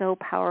are so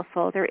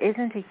powerful. There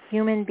isn't a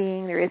human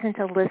being, there isn't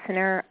a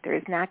listener, there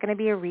is not going to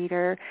be a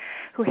reader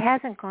who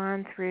hasn't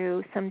gone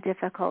through some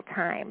difficult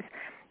times.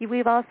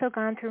 We've also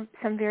gone through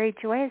some very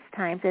joyous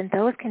times, and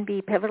those can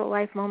be pivotal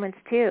life moments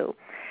too.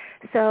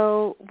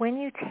 So when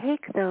you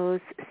take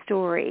those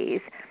stories,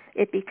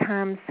 it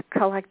becomes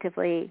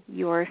collectively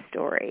your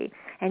story.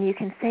 And you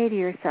can say to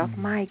yourself,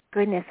 my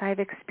goodness, I've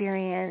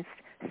experienced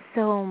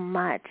so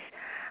much.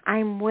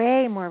 I'm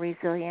way more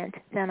resilient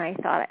than I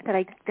thought,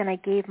 than I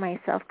gave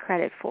myself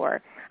credit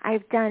for.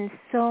 I've done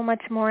so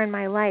much more in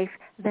my life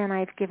than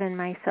I've given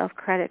myself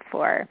credit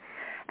for.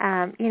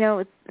 A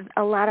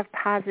lot of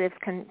positives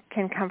can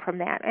come from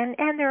that.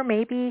 And there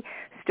may be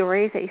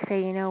stories that you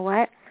say, you know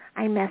what,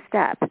 I messed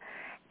up.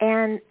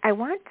 And I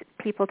want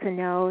people to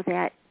know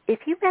that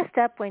if you messed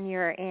up when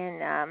you're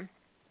in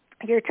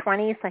your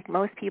 20s, like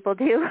most people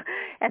do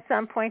at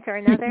some point or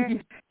another,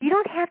 you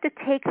don't have to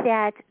take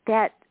that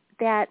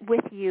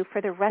with you for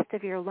the rest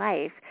of your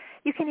life.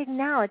 You can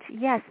acknowledge,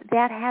 yes,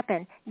 that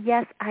happened.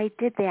 Yes, I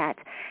did that.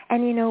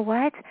 And you know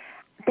what?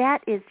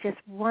 That is just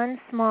one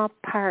small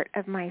part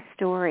of my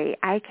story.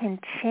 I can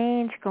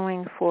change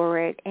going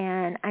forward,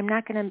 and I'm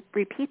not going to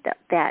repeat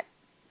that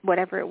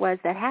whatever it was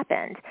that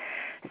happened.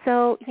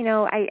 So,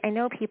 I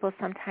know people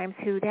sometimes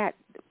who that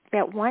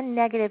one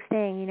negative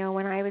thing,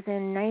 when I was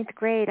in 9th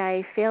grade,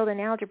 I failed an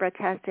algebra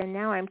test, and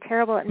now I'm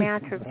terrible at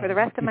math for the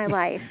rest of my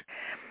life.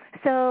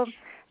 So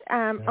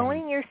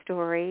owning your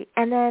story,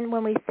 and then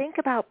when we think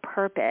about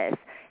purpose,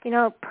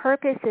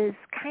 purpose is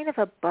kind of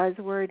a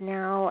buzzword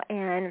now,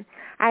 and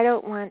I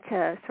don't want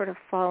to sort of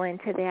fall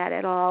into that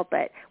at all,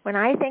 but when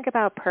I think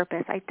about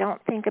purpose, I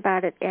don't think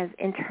about it as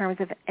in terms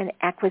of an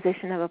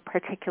acquisition of a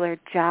particular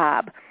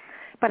job,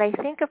 but I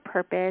think of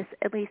purpose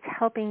at least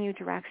helping you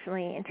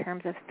directionally in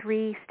terms of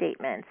 3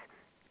 statements.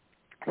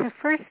 The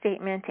first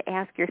statement to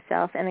ask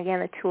yourself, and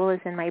again, the tool is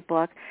in my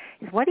book,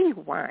 is what do you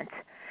want?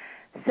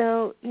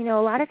 So, a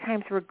lot of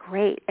times we're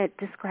great at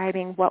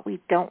describing what we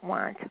don't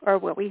want or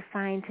what we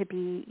find to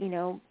be,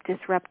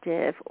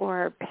 disruptive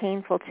or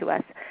painful to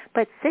us.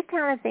 But sit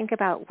down and think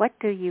about, what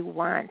do you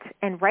want,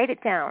 and write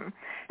it down.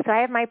 So I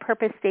have my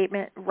purpose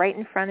statement right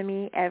in front of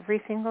me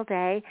every single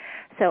day.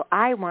 So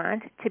I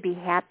want to be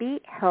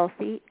happy,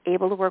 healthy,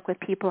 able to work with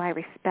people I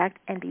respect,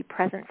 and be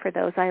present for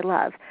those I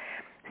love.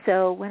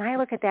 So when I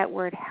look at that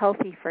word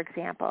healthy, for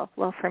example,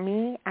 well, for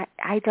me,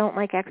 I don't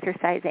like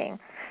exercising.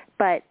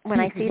 But when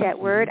I see that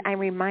word, I'm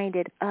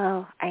reminded,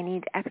 I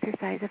need to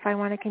exercise if I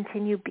want to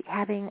continue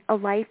having a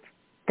life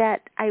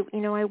that I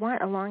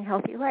want, a long,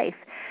 healthy life.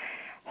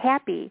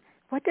 Happy,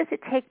 what does it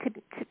take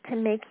to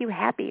make you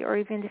happy or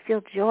even to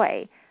feel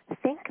joy?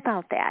 Think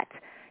about that.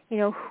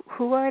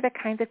 Who are the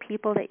kinds of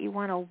people that you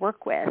want to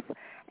work with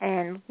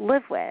and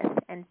live with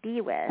and be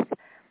with?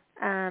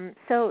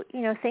 So,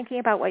 thinking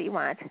about what you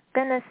want.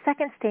 Then the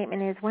second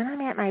statement is, when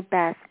I'm at my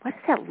best, what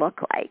does that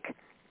look like?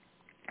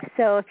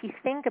 So if you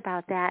think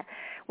about that,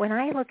 when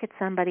I look at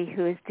somebody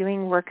who is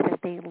doing work that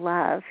they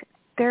love,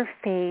 their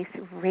face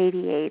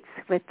radiates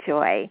with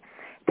joy.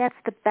 That's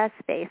the best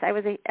face. I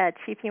was a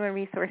Chief Human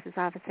Resources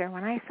Officer.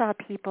 When I saw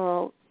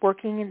people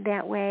working in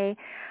that way,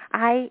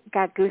 I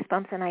got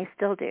goosebumps, and I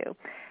still do,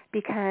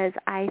 because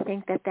I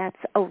think that that's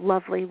a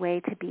lovely way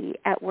to be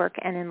at work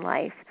and in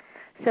life.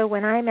 So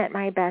when I'm at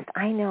my best,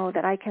 I know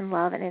that I can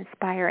love and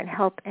inspire and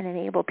help and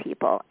enable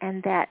people,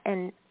 and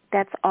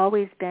that's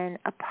always been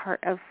a part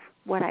of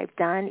what I've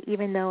done,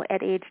 even though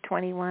at age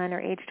 21 or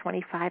age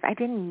 25, I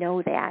didn't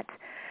know that.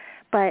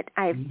 But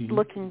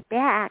looking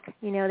back,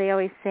 they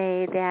always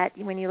say that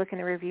when you look in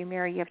the rearview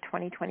mirror, you have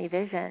 20/20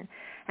 vision.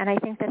 And I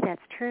think that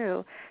that's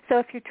true. So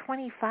if you're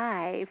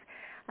 25,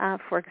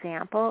 for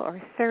example,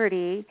 or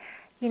 30,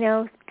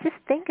 just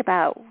think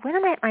about, when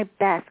am I at my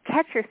best?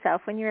 Catch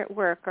yourself when you're at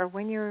work or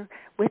when you're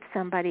with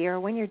somebody or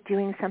when you're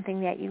doing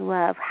something that you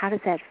love. How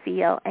does that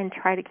feel? And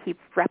try to keep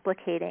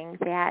replicating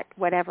that,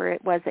 whatever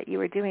it was that you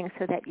were doing,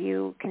 so that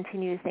you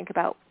continue to think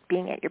about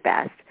being at your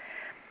best.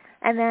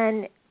 And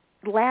then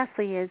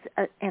lastly is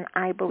an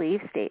I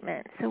believe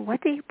statement. So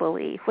what do you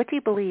believe? What do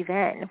you believe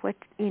in?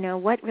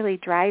 What really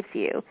drives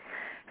you?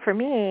 For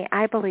me,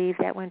 I believe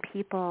that when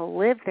people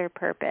live their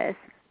purpose,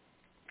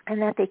 and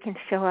that they can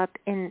show up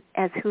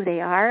as who they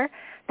are,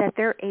 that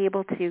they're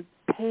able to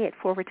pay it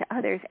forward to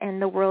others,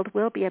 and the world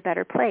will be a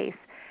better place.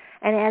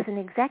 And as an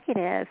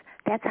executive,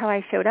 that's how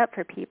I showed up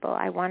for people.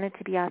 I wanted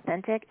to be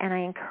authentic, and I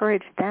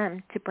encouraged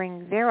them to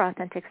bring their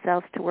authentic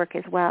selves to work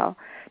as well,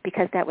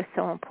 because that was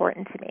so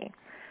important to me.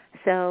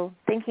 So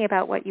thinking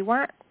about what you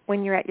want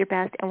when you're at your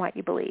best and what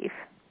you believe.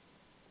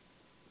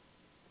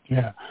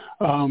 Yeah.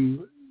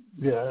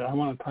 I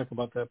want to talk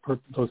about that,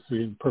 those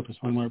three in purpose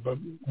one more. But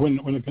when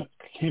it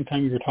came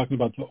time, you were talking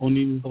about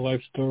owning the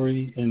life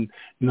story and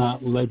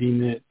not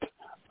letting it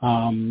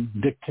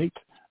dictate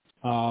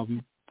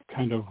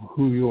kind of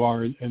who you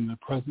are in the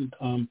present.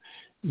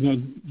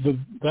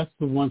 That's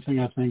the one thing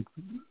I think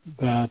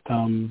that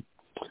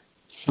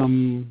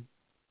some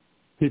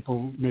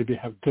people maybe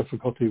have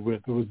difficulty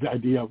with. It was the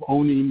idea of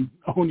owning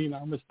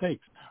our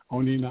mistakes,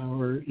 owning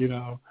our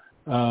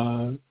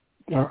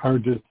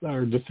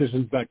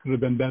decisions that could have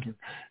been better,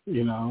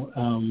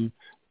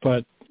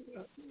 but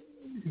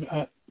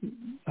I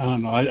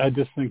don't know. I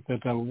just think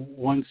that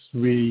once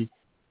we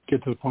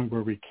get to the point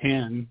where we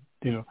can,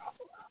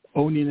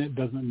 owning it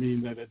doesn't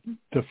mean that it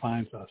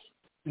defines us,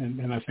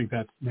 and I think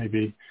that's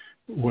maybe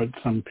what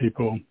some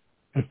people,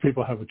 if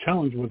people have a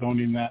challenge with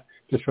owning that,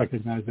 just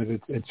recognize that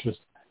it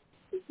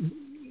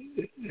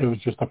was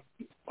just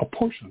a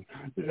portion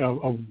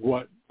of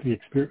what the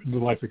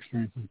life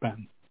experience has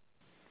been.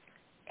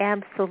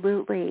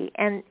 Absolutely.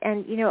 And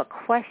a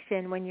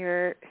question when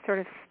you're sort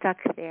of stuck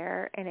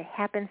there, and it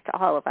happens to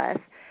all of us,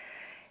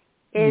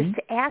 is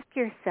to ask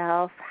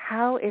yourself,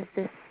 how is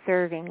this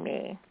serving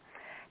me?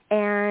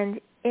 And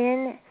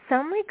in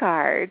some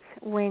regards,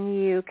 when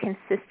you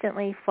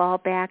consistently fall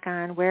back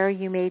on where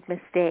you made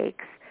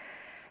mistakes,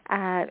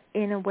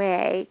 in a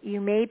way,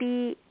 you may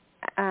be,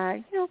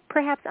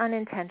 perhaps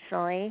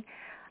unintentionally,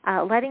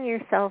 letting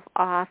yourself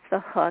off the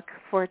hook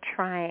for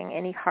trying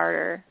any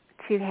harder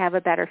to have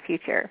a better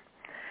future.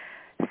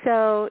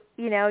 So,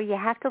 you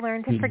have to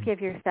learn to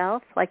forgive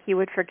yourself like you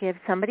would forgive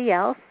somebody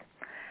else,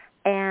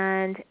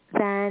 and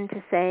then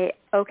to say,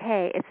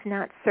 okay, it's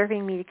not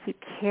serving me to keep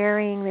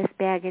carrying this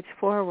baggage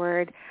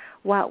forward.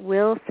 What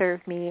will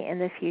serve me in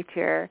the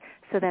future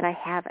so that I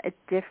have a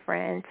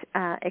different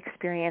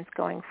experience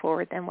going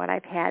forward than what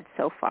I've had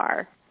so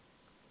far?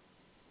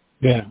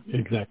 Yeah,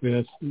 exactly.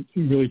 That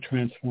really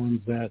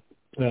transforms that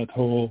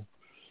whole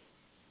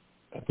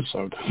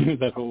episode,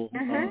 that whole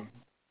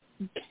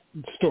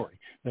story,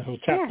 that whole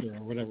chapter,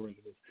 or whatever it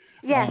is.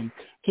 Yes.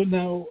 So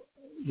now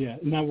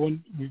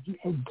when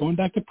going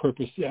back to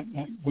purpose,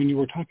 when you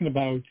were talking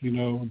about,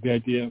 the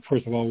idea,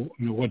 first of all,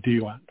 what do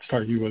you want?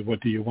 Start you with what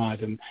do you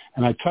want? And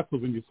I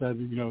chuckled when you said,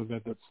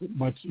 that it's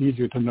much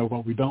easier to know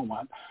what we don't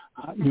want.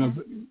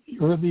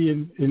 Early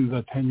in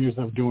the 10 years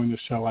of doing the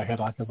show, I had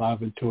like a lot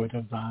of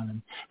intuitives on,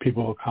 and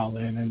people will call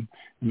in, and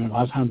a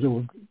lot of times it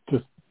would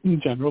just in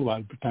general, a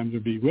lot of times it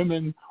would be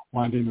women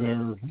wanting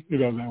their,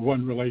 that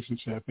one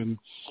relationship. And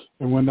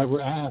when they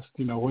were asked,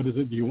 what is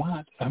it you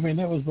want? I mean,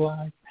 it was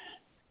like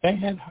they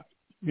had,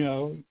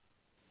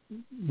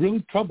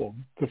 really trouble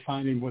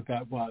defining what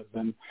that was.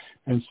 And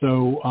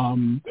so,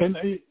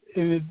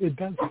 it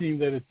does seem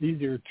that it's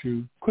easier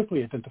to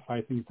quickly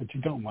identify things that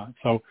you don't want.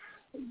 So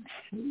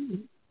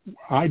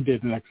I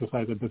did an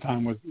exercise at the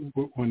time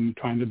when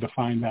trying to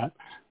define that,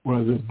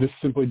 was just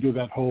simply do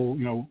that whole,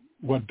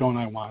 what don't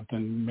I want,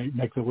 and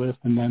make the list,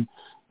 and then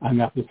on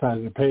the opposite side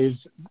of the page,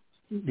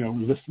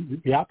 list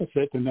the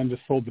opposite, and then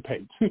just fold the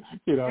page,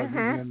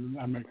 and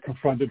I'm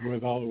confronted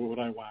with all of what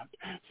I want.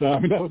 So, I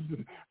mean, that was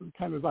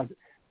kind of like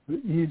the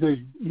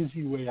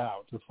easy way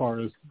out as far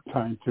as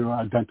trying to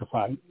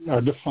identify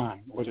or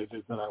define what it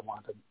is that I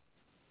wanted.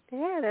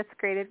 Yeah, that's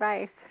great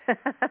advice.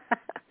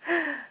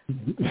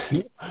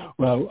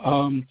 Well,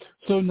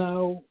 so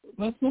now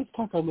let's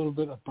talk a little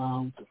bit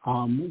about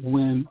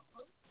when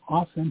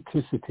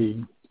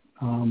authenticity,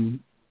 and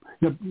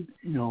you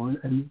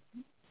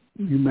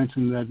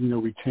mentioned that,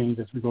 we change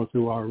as we go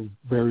through our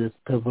various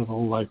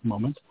pivotal life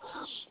moments.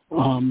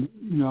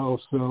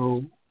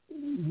 So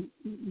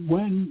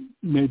when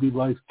maybe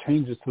life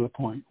changes to the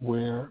point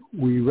where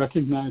we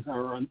recognize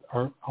our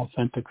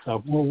authentic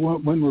self, or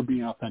when we're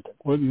being authentic,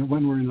 when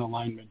we're in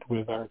alignment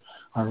with our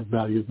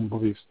values and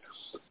beliefs,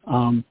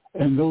 and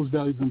those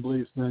values and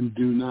beliefs then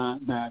do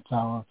not match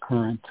our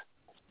current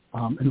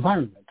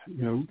environment,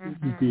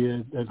 be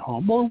it at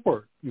home or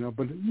work,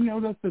 but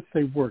let's just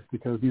say work,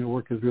 because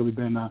work has really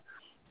been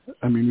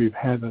we've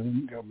had a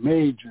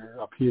major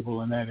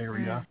upheaval in that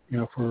area,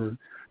 for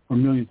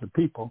millions of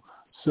people.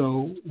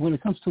 So when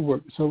it comes to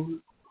work, so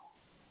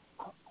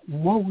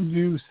what would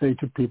you say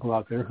to people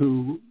out there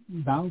who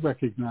now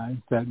recognize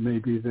that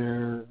maybe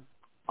they're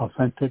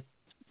authentic,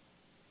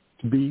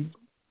 to be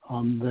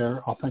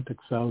their authentic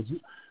selves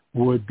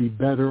would be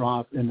better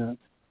off in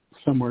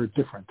somewhere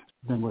different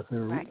than what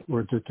they're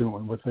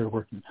doing, what they're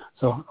working?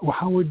 So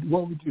what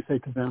would you say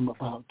to them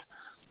about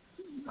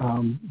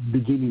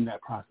beginning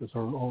that process,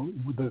 or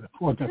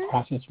what that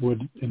process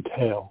would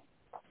entail?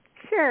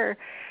 Sure.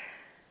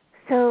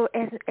 So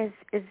as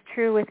is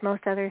true with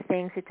most other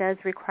things, it does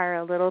require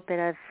a little bit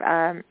of,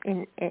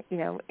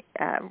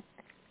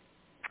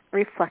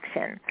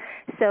 reflection.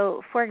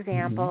 So, for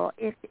example,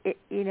 if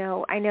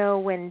I know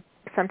when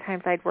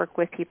sometimes I'd work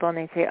with people and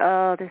they'd say,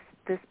 "Oh,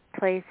 this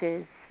place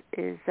is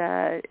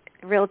a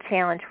real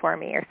challenge for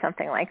me," or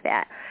something like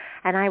that,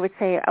 and I would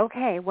say,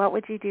 "Okay, what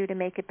would you do to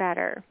make it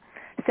better?"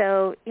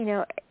 So,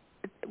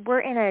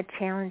 we're in a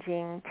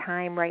challenging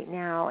time right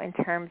now in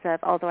terms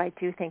of, although I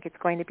do think it's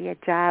going to be a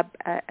job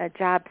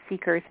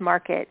seekers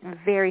market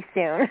very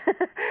soon,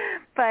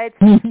 but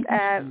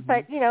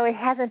it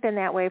hasn't been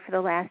that way for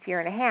the last year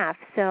and a half.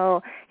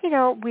 So,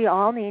 we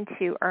all need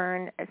to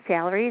earn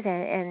salaries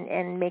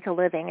and make a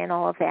living and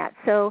all of that.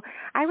 So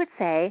I would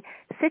say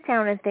sit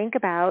down and think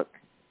about,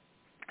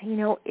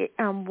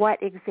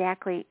 what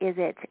exactly is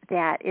it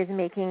that is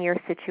making your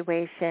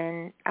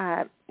situation,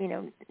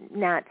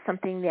 not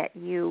something that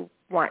you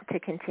want to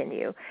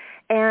continue.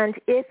 And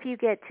if you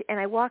and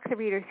I walk the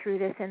reader through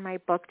this in my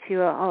book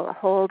to a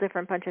whole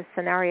different bunch of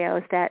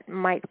scenarios that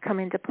might come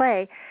into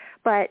play.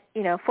 But,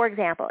 for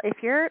example,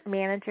 if your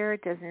manager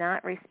does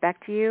not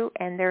respect you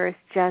and there's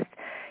just,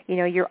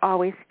 you're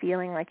always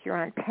feeling like you're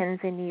on pins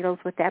and needles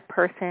with that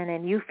person,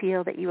 and you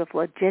feel that you have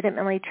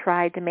legitimately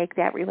tried to make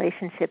that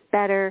relationship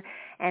better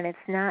and it's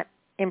not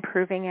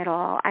improving at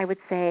all, I would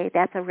say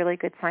that's a really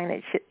good sign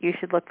that you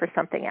should look for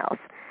something else.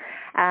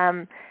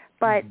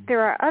 But there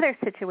are other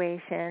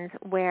situations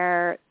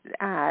where,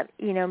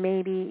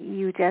 maybe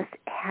you just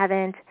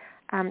haven't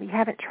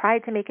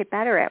tried to make it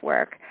better at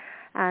work.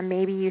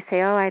 Maybe you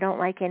say, "Oh, I don't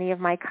like any of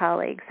my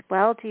colleagues."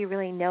 Well, do you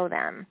really know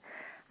them?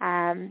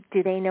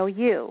 Do they know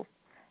you?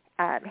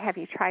 Have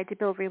you tried to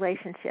build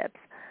relationships?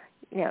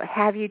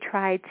 Have you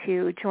tried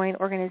to join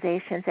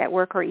organizations at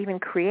work, or even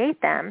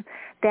create them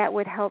that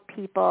would help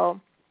people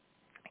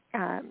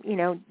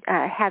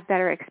have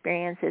better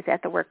experiences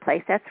at the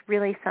workplace? That's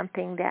really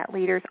something that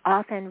leaders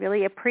often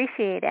really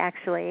appreciate,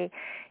 actually,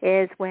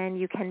 is when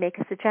you can make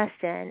a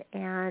suggestion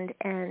and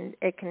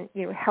it can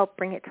help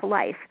bring it to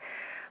life.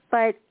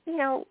 But,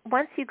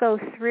 once you go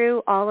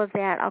through all of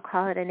that, I'll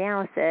call it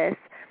analysis,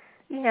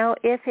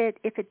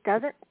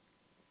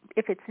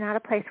 if it's not a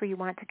place where you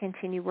want to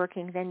continue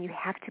working, then you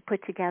have to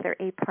put together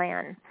a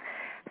plan.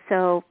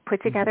 So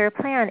put together a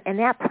plan, and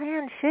that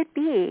plan should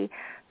be,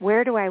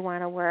 where do I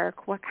want to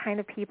work? What kind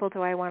of people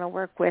do I want to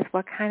work with?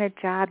 What kind of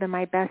job am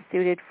I best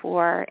suited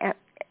for?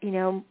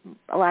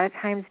 A lot of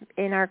times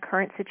in our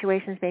current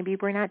situations, maybe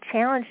we're not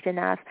challenged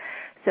enough.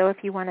 So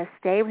if you want to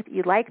stay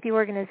you like the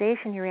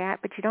organization you're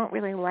at, but you don't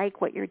really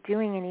like what you're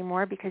doing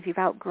anymore because you've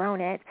outgrown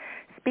it,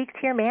 speak to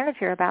your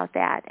manager about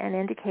that and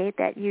indicate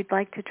that you'd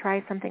like to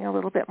try something a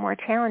little bit more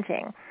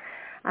challenging.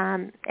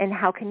 And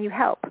how can you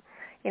help?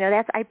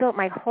 I built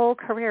my whole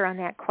career on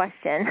that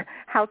question.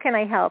 How can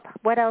I help?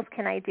 What else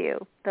can I do?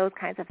 Those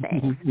kinds of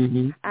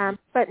things.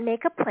 But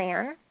make a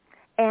plan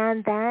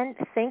And then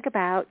think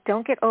about,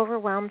 don't get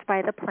overwhelmed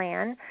by the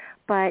plan,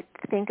 but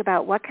think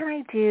about what can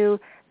I do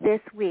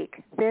this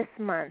week, this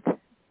month,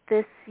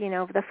 this,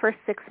 the first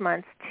 6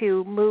 months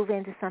to move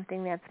into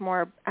something that's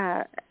more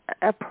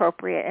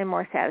appropriate and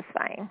more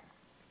satisfying.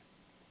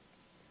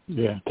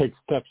 Yeah, take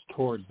steps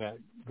towards that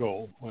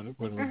goal, what it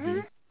would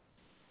be.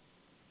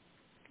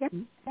 Yep.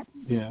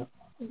 Yeah.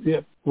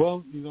 Yeah.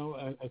 Well,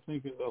 I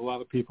think a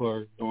lot of people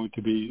are going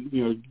to be,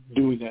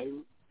 doing that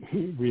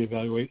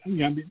reevaluate. I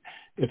mean,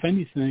 if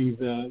anything,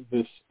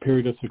 this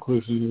period of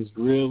seclusion has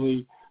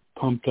really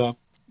pumped up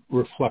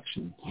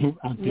reflection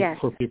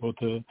for people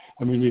to.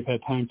 I mean, we've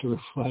had time to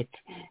reflect,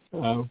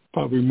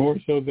 probably more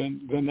so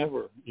than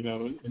ever,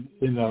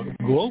 in a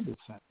global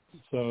sense.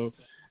 So,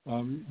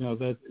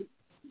 that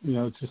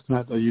it's just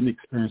not a unique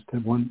experience to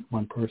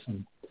one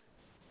person.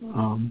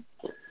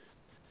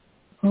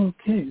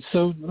 Okay,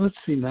 so let's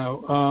see now.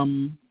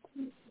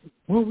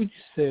 What would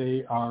you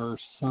say are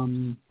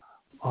some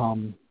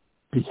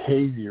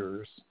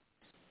behaviors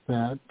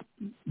that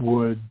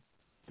would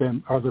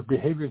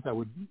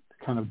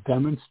kind of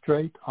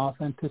demonstrate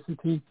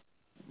authenticity?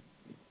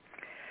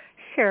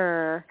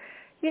 Sure.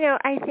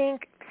 I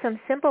think some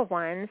simple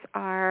ones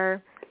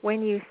are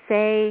when you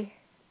say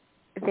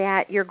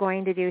that you're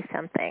going to do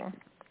something.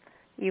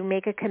 You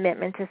make a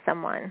commitment to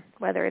someone,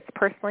 whether it's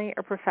personally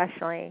or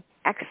professionally,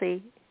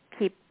 actually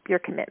keep your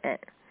commitment.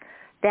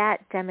 That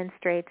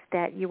demonstrates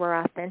that you were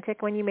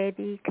authentic when you made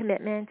the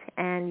commitment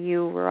and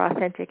you were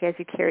authentic as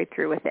you carried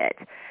through with it.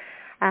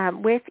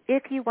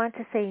 If you want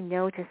to say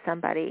no to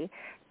somebody,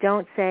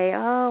 don't say,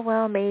 oh,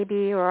 well,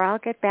 maybe, or I'll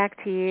get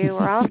back to you,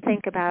 or I'll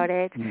think about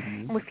it.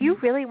 Mm-hmm. If you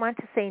really want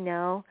to say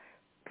no,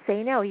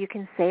 say no. You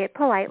can say it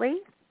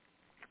politely.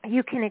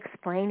 You can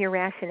explain your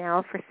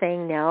rationale for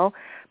saying no,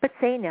 but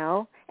say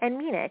no and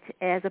mean it,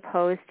 as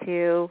opposed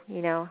to,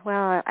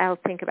 well, I'll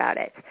think about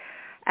it.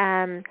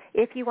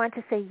 If you want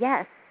to say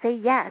yes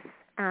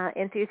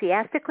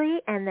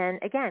enthusiastically, and then,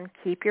 again,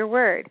 keep your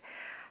word.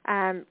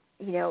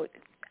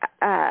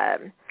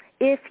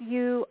 If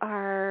you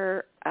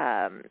are,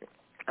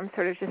 I'm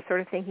sort of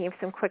thinking of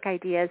some quick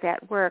ideas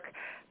at work,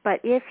 but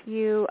if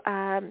you,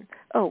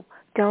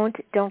 don't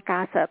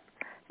gossip.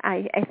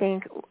 I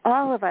think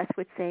all of us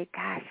would say,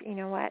 gosh, you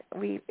know what,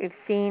 we've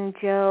seen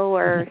Joe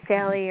or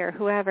Sally or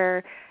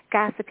whoever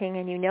gossiping,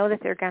 and you know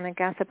that they're going to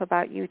gossip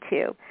about you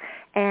too.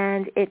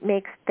 And it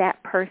makes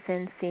that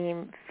person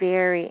seem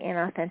very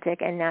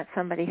inauthentic and not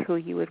somebody who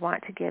you would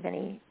want to give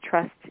any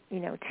trust,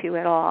 to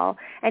at all.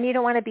 And you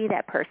don't want to be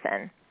that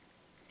person.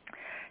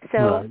 So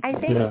right. I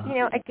think,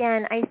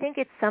 again, I think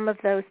it's some of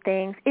those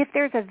things. If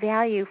there's a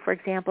value, for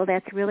example,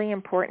 that's really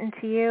important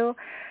to you,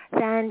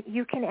 then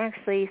you can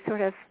actually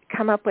sort of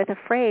come up with a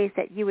phrase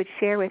that you would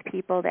share with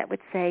people that would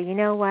say, you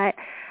know what,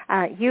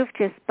 you've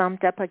just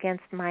bumped up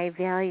against my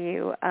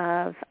value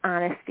of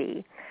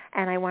honesty.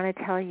 And I want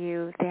to tell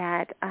you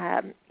that,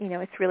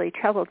 it's really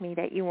troubled me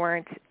that you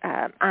weren't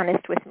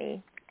honest with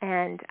me.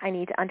 And I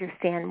need to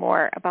understand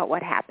more about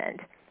what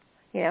happened.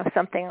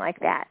 Something like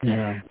that.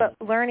 Yeah. But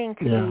learning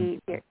to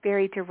be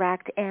very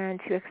direct and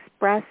to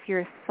express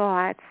your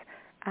thoughts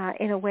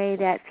in a way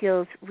that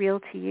feels real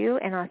to you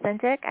and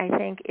authentic, I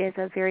think is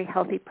a very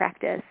healthy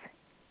practice.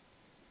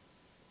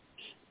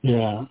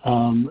 Yeah,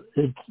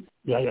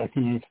 I can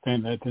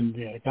understand that. And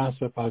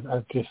gossip,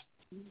 I've just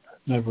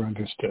never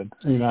understood.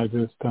 I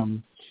just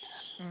kind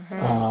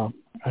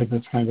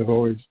of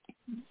always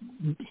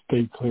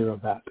stayed clear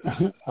of that.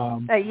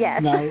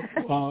 Yes. Now,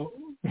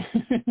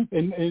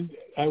 and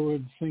I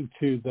would think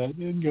too that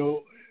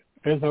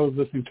as I was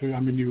listening to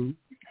you,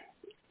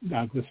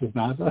 this is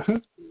not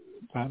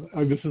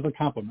this is a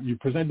compliment. You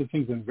presented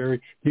things in a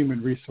very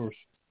human resource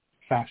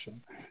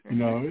fashion,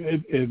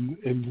 in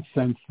the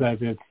sense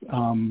that it's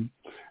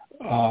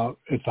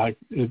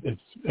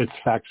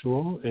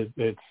factual,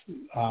 it's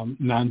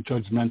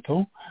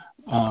non-judgmental,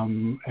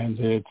 and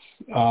it's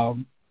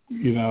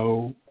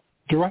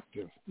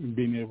directive in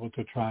being able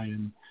to try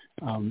and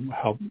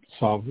help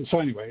solve it. So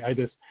anyway,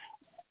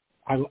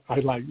 I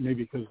like,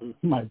 maybe because of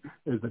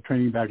the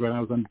training background,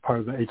 I was part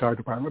of the HR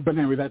department. But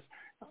anyway,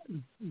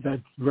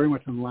 that's very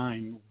much in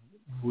line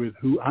with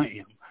who I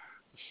am.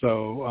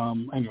 So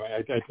anyway,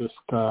 I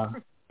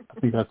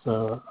think that's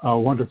a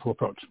wonderful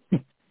approach.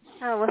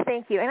 Oh, well,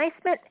 thank you. And I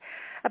spent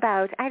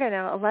about,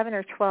 11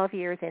 or 12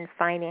 years in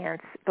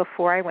finance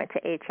before I went to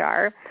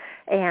HR.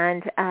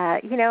 And,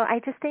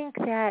 I just think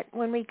that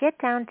when we get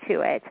down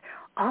to it,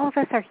 all of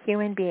us are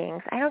human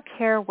beings. I don't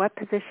care what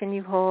position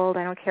you hold.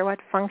 I don't care what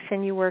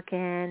function you work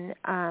in,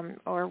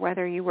 or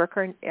whether you work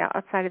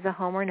outside of the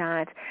home or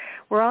not.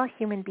 We're all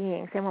human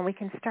beings. And when we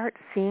can start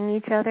seeing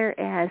each other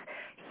as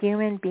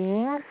human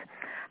beings,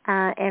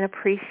 and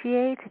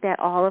appreciate that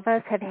all of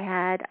us have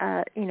had,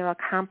 a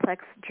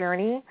complex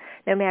journey,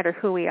 no matter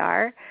who we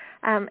are,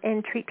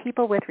 and treat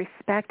people with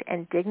respect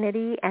and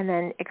dignity, and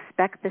then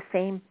expect the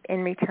same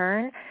in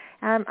return,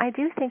 I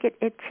do think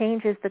it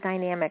changes the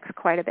dynamics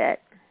quite a bit.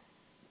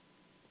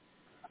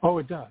 Oh,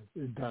 it does.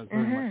 It does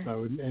very much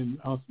so. And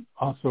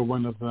also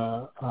one of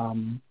the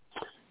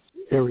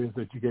areas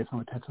that you gave some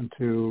attention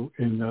to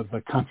in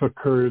the conflict,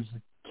 courage,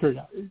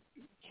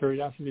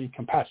 curiosity, and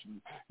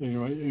compassion. You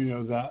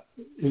know that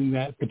in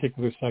that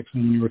particular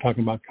section, you were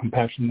talking about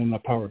compassion and the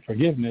power of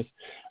forgiveness.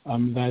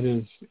 That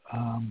is,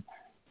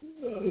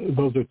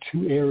 those are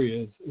two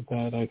areas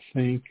that I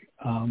think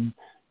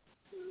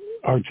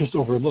are just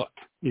overlooked.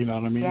 You know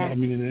what I mean? Yeah. I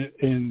mean,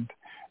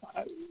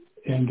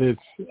 and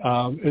it's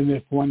and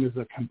if one is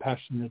a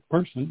compassionate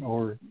person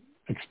or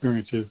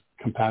experiences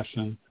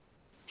compassion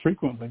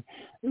frequently,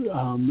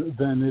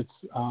 then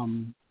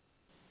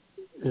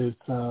it's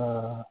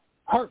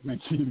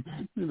heart-wrenching,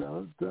 you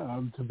know,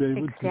 to be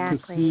able to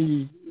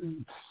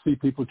see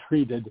people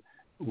treated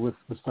with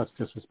such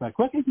disrespect.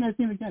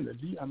 Recognizing again that,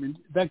 I mean,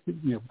 that could,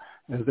 you know,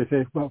 as they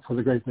say, well, for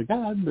the grace of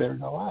God, there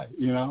no I,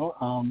 you know,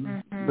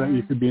 that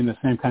you could be in the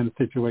same kind of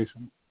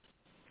situation.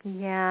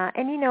 Yeah,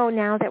 and you know,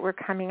 now that we're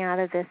coming out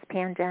of this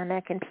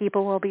pandemic and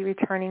people will be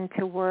returning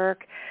to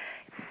work,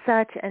 it's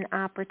such an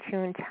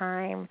opportune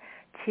time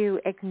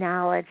to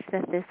acknowledge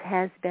that this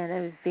has been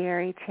a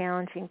very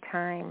challenging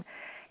time,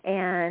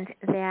 and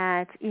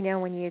that, you know,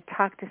 when you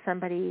talk to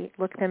somebody,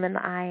 look them in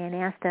the eye and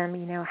ask them,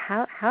 you know,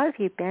 how have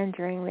you been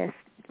during this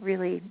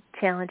really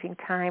challenging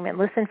time, and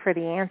listen for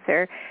the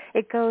answer.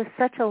 It goes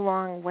such a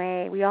long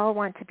way. We all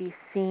want to be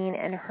seen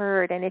and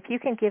heard, and if you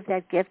can give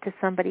that gift to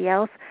somebody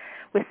else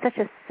with such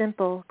a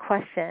simple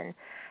question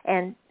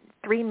and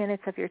 3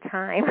 minutes of your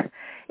time,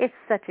 it's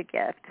such a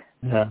gift.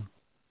 Yeah.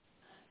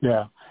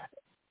 Yeah.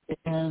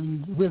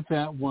 And with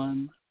that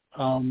one,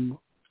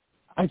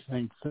 I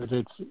think that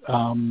it's,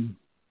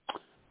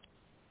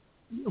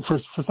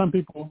 for some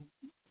people,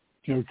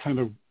 you know, kind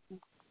of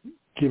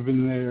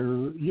given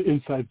their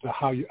insight to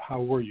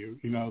how were you,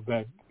 you know,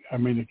 that, I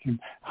mean, it can,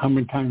 how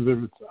many times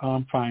it's,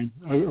 I'm fine,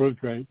 it was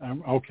great,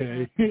 I'm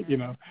okay, you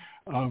know,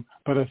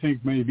 but I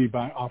think maybe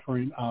by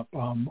offering up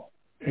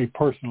a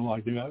personal,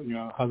 like, you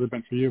know, how's it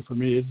been for you? For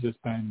me, it's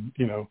just been,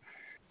 you know,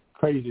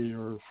 crazy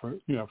or,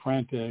 you know,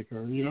 frantic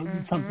or, you know,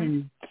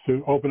 something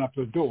to open up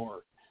the door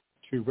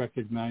to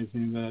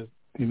recognizing that,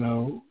 you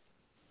know,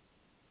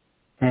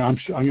 and I'm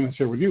going to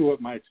share with you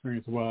what my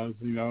experience was,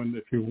 you know, and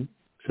if you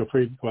feel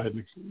free to go ahead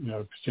and, you know,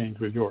 exchange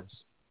with yours.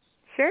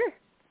 Sure.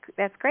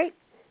 That's great.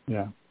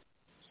 Yeah.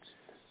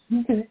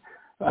 Okay.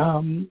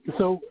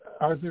 So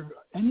are there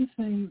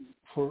anything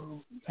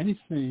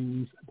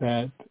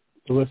that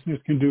the listeners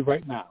can do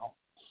right now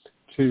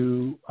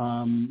to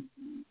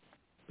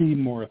be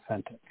more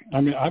authentic? I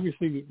mean,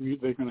 obviously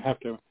they're going to have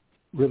to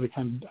really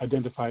kind of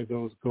identify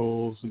those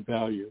goals and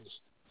values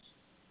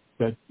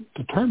that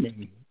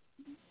determine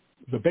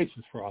the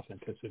basis for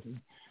authenticity.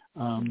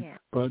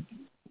 But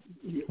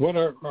what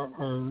are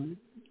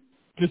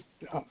just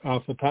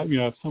off the top, you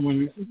know, if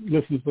someone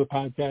listens to the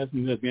podcast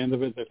and at the end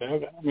of it they say,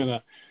 okay, I'm going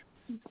to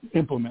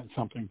implement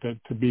something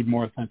to be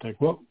more authentic,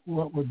 what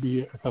would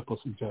be a couple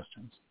of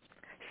suggestions?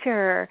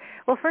 Sure.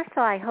 Well, first of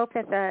all, I hope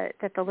that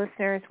the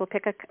listeners will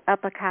pick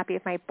up a copy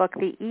of my book,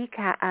 the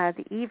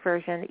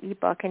e-version, the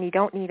e-book, and you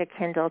don't need a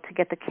Kindle to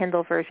get the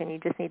Kindle version. You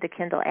just need the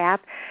Kindle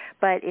app.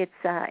 But it's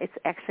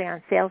actually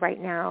on sale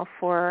right now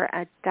for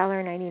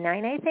 $1.99,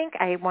 I think.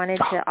 I wanted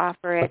to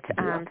offer it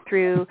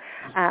through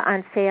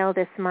on sale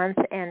this month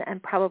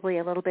and probably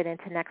a little bit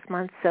into next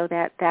month, so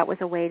that was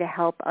a way to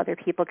help other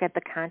people get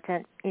the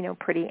content, you know,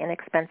 pretty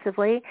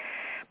inexpensively.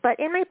 But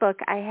in my book,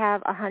 I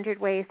have 100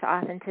 ways to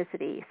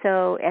authenticity.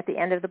 So at the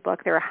end of the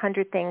book, there are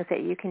 100 things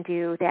that you can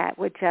do that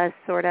would just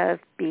sort of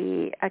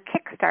be a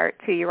kickstart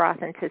to your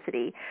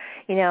authenticity.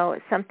 You know,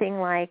 something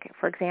like,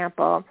 for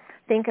example,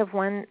 think of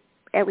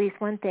at least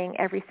one thing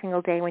every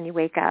single day when you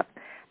wake up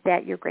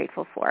that you're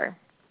grateful for.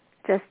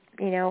 Just,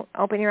 you know,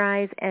 open your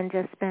eyes and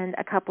just spend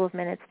a couple of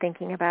minutes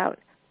thinking about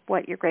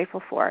what you're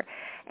grateful for.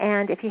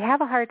 And if you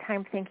have a hard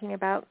time thinking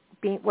about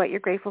what you're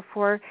grateful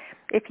for,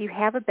 if you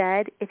have a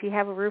bed, if you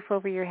have a roof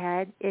over your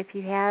head, if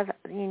you have,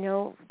 you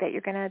know, that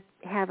you're going to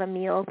have a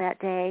meal that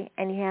day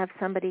and you have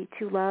somebody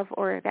to love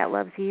or that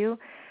loves you,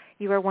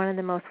 you are one of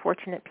the most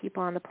fortunate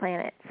people on the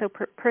planet. So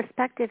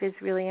perspective is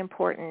really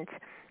important.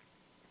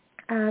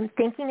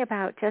 Thinking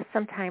about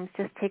sometimes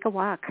just take a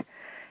walk.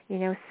 You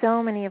know,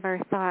 so many of our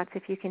thoughts,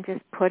 if you can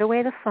just put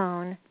away the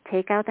phone,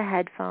 take out the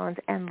headphones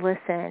and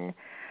listen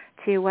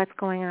to what's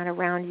going on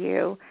around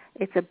you,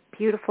 it's a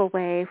beautiful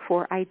way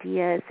for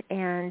ideas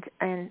and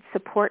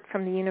support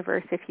from the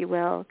universe, if you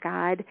will,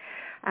 God,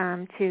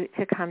 to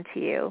come to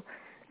you.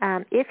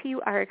 If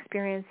you are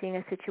experiencing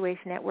a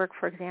situation at work,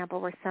 for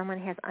example, where someone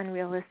has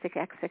unrealistic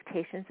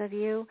expectations of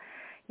you,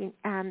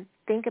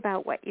 think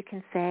about what you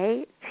can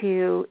say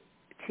to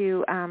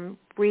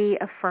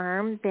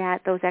reaffirm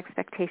that those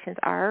expectations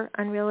are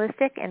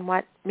unrealistic, and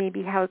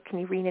how can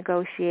you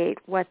renegotiate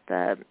what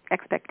the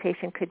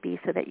expectation could be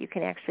so that you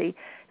can actually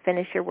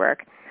finish your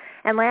work.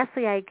 And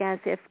lastly, I guess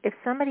if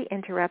somebody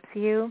interrupts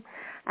you,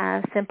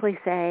 simply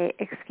say,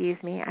 "Excuse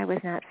me, I was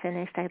not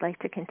finished. I'd like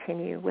to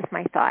continue with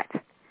my thought."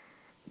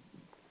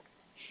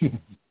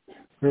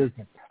 Very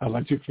good. I'll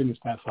let you finish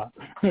that thought.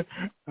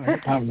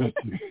 I'll let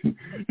you.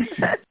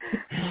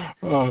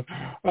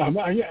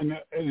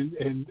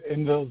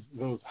 And those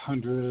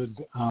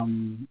 100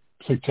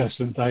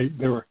 suggestions.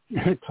 There were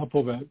a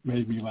couple that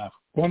made me laugh.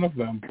 One of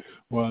them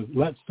was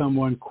let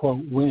someone,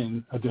 quote,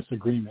 win a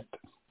disagreement.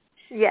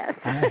 Yes.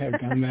 I have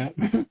done that.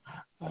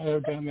 I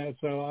have done that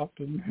so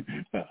often.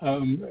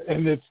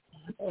 And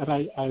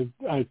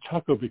I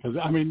chuckle because,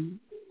 I mean,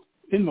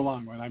 in the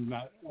long run,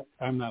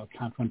 I'm not a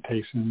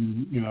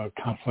confrontation,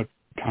 conflict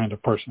kind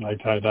of person. I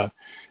try to,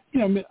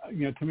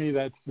 to me,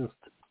 that's just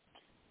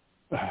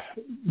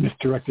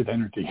misdirected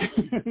energy.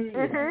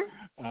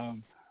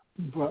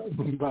 But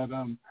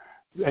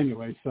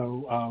anyway,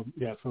 so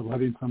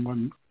letting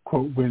someone,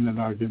 quote, win an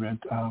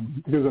argument,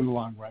 because in the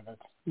long run,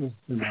 it's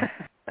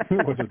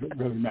what does it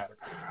really matter?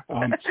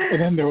 And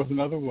then there was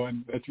another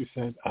one that you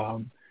said,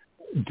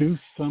 do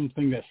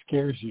something that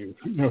scares you.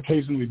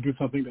 Occasionally do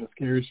something that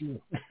scares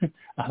you.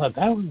 I thought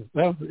that was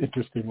an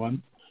interesting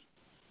one.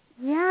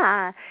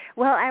 Yeah.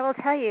 Well, I will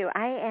tell you,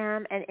 I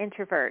am an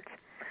introvert.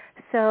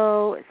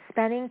 So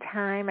spending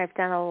time, I've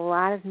done a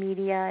lot of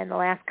media in the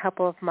last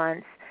couple of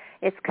months.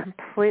 It's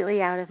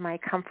completely out of my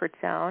comfort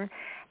zone.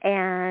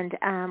 And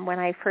when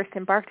I first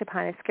embarked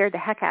upon it, it scared the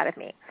heck out of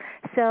me.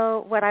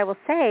 So what I will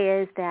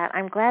say is that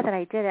I'm glad that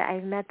I did it.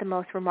 I've met the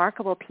most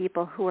remarkable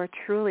people who are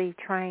truly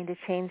trying to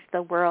change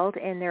the world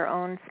in their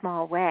own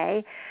small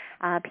way,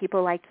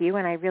 people like you,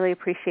 and I really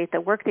appreciate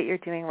the work that you're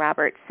doing,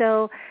 Robert.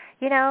 So,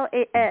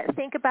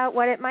 think about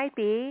what it might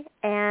be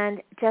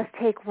and just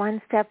take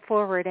one step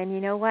forward. And you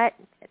know what?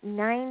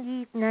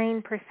 99%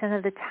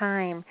 of the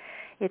time,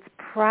 it's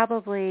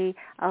probably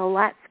a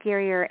lot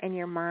scarier in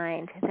your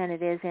mind than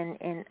it is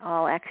in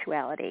all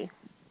actuality.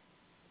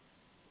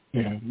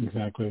 Yeah,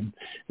 exactly.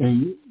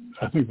 And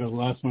I think the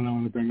last one I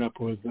want to bring up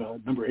was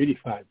number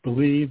 85,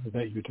 believe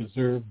that you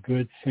deserve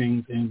good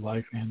things in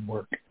life and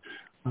work.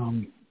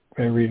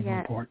 Very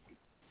important.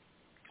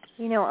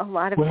 A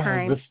lot of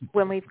times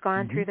when we've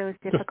gone through those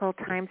difficult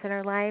times in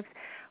our lives,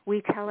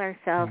 we tell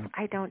ourselves,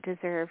 I don't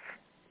deserve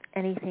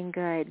anything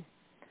good.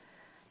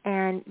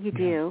 And you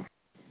do.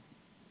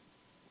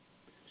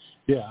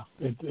 Yeah,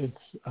 it's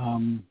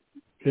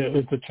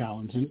a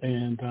challenge,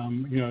 and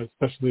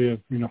especially if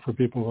for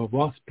people who have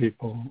lost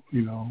people,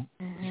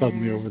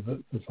 suddenly over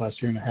this last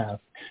year and a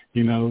half,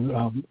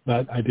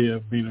 that idea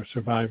of being a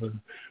survivor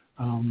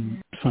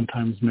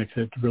sometimes makes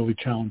it really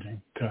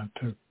challenging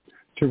to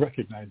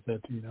recognize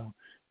that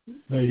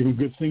that even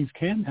good things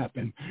can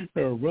happen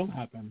or will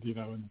happen, in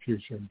the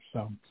future.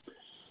 So.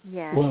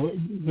 Yeah. Well,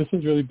 this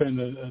has really been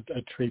a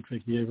treat,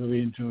 Vicki. I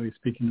really enjoy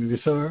speaking with you.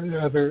 So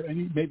are there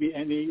any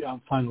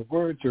final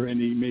words or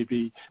any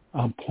maybe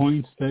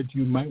points that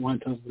you might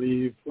want to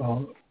leave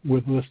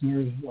with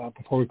listeners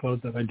before we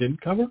close that I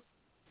didn't cover?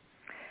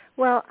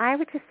 Well, I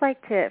would just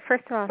like to,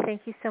 first of all,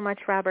 thank you so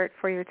much, Robert,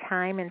 for your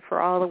time and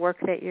for all the work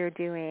that you're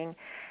doing.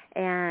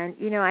 And,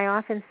 I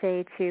often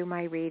say to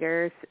my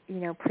readers,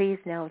 please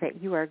know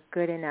that you are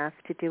good enough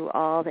to do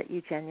all that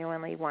you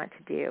genuinely want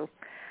to do.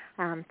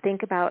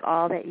 Think about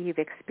all that you've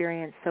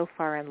experienced so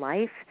far in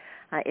life.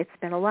 It's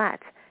been a lot.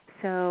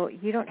 So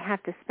you don't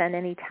have to spend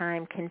any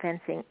time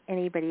convincing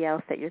anybody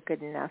else that you're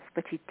good enough,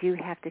 but you do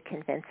have to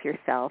convince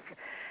yourself.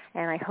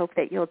 And I hope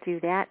that you'll do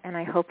that, and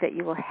I hope that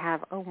you will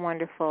have a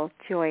wonderful,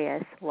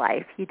 joyous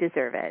life. You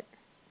deserve it.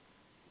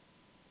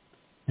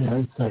 Yeah,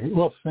 exactly.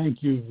 Well,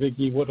 thank you,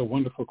 Vicki. What a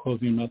wonderful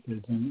closing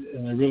message,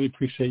 and I really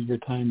appreciate your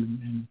time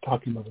in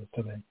talking with us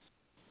today.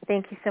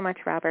 Thank you so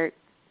much, Robert.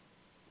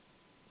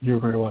 You're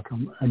very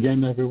welcome.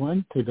 Again,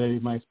 everyone, today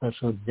my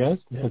special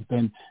guest has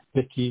been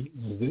Vicki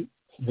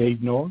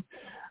Zaidnor,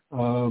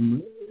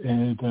 and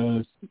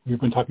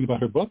we've been talking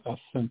about her book,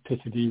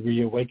 Authenticity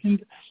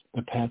Reawakened,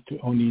 The Path to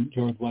Owning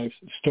Your Life's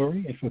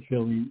Story and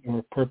Fulfilling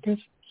Your Purpose.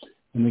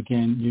 And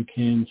again, you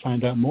can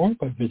find out more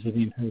by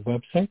visiting her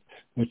website,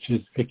 which is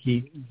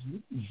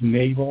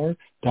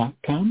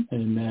VickiZnavor.com,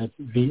 and that's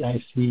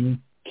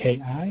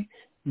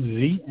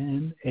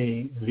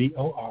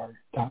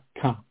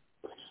VickiZnavor.com.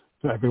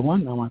 So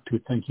everyone, I want to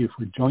thank you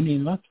for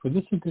joining us for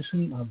this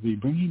edition of the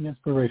Bringing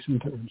Inspiration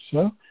to Earth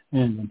show.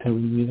 And until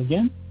we meet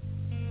again,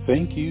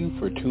 thank you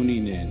for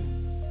tuning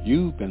in.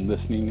 You've been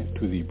listening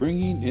to the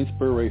Bringing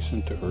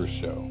Inspiration to Earth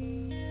show.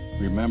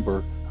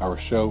 Remember, our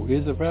show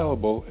is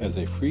available as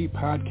a free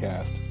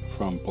podcast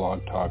from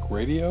Blog Talk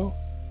Radio,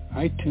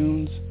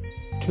 iTunes,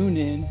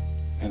 TuneIn,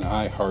 and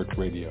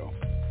iHeartRadio.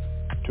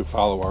 To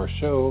follow our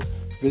show,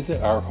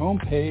 visit our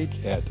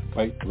homepage at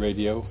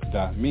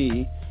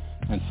biteradio.me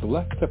and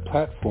select the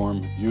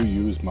platform you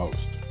use most.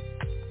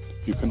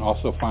 You can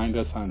also find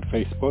us on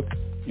Facebook,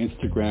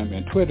 Instagram,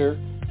 and Twitter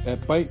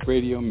at Byte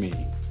Radio Me.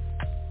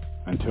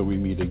 Until we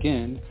meet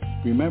again,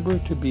 remember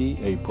to be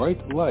a bright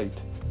light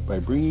by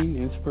bringing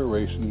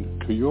inspiration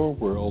to your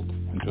world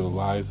and to the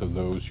lives of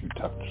those you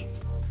touch.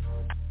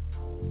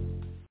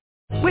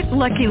 With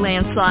Lucky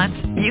Land Slots,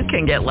 you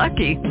can get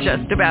lucky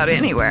just about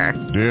anywhere.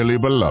 Dearly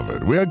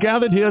beloved, we are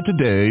gathered here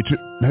today to...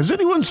 Has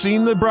anyone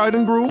seen the bride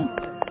and groom?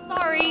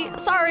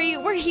 Sorry,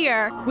 we're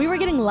here. We were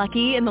getting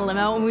lucky in the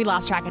limo and we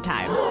lost track of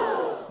time.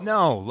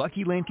 No,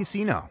 Lucky Land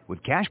Casino,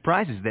 with cash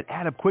prizes that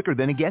add up quicker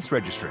than a guest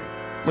registry.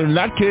 In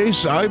that case,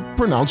 I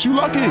pronounce you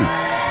lucky.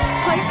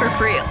 Play for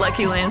free at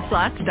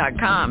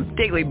LuckyLandSlots.com.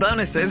 Daily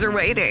bonuses are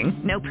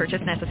waiting. No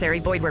purchase necessary.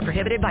 Void where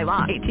prohibited by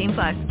law.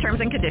 18+. Terms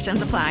and conditions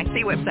apply.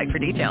 See website for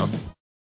details.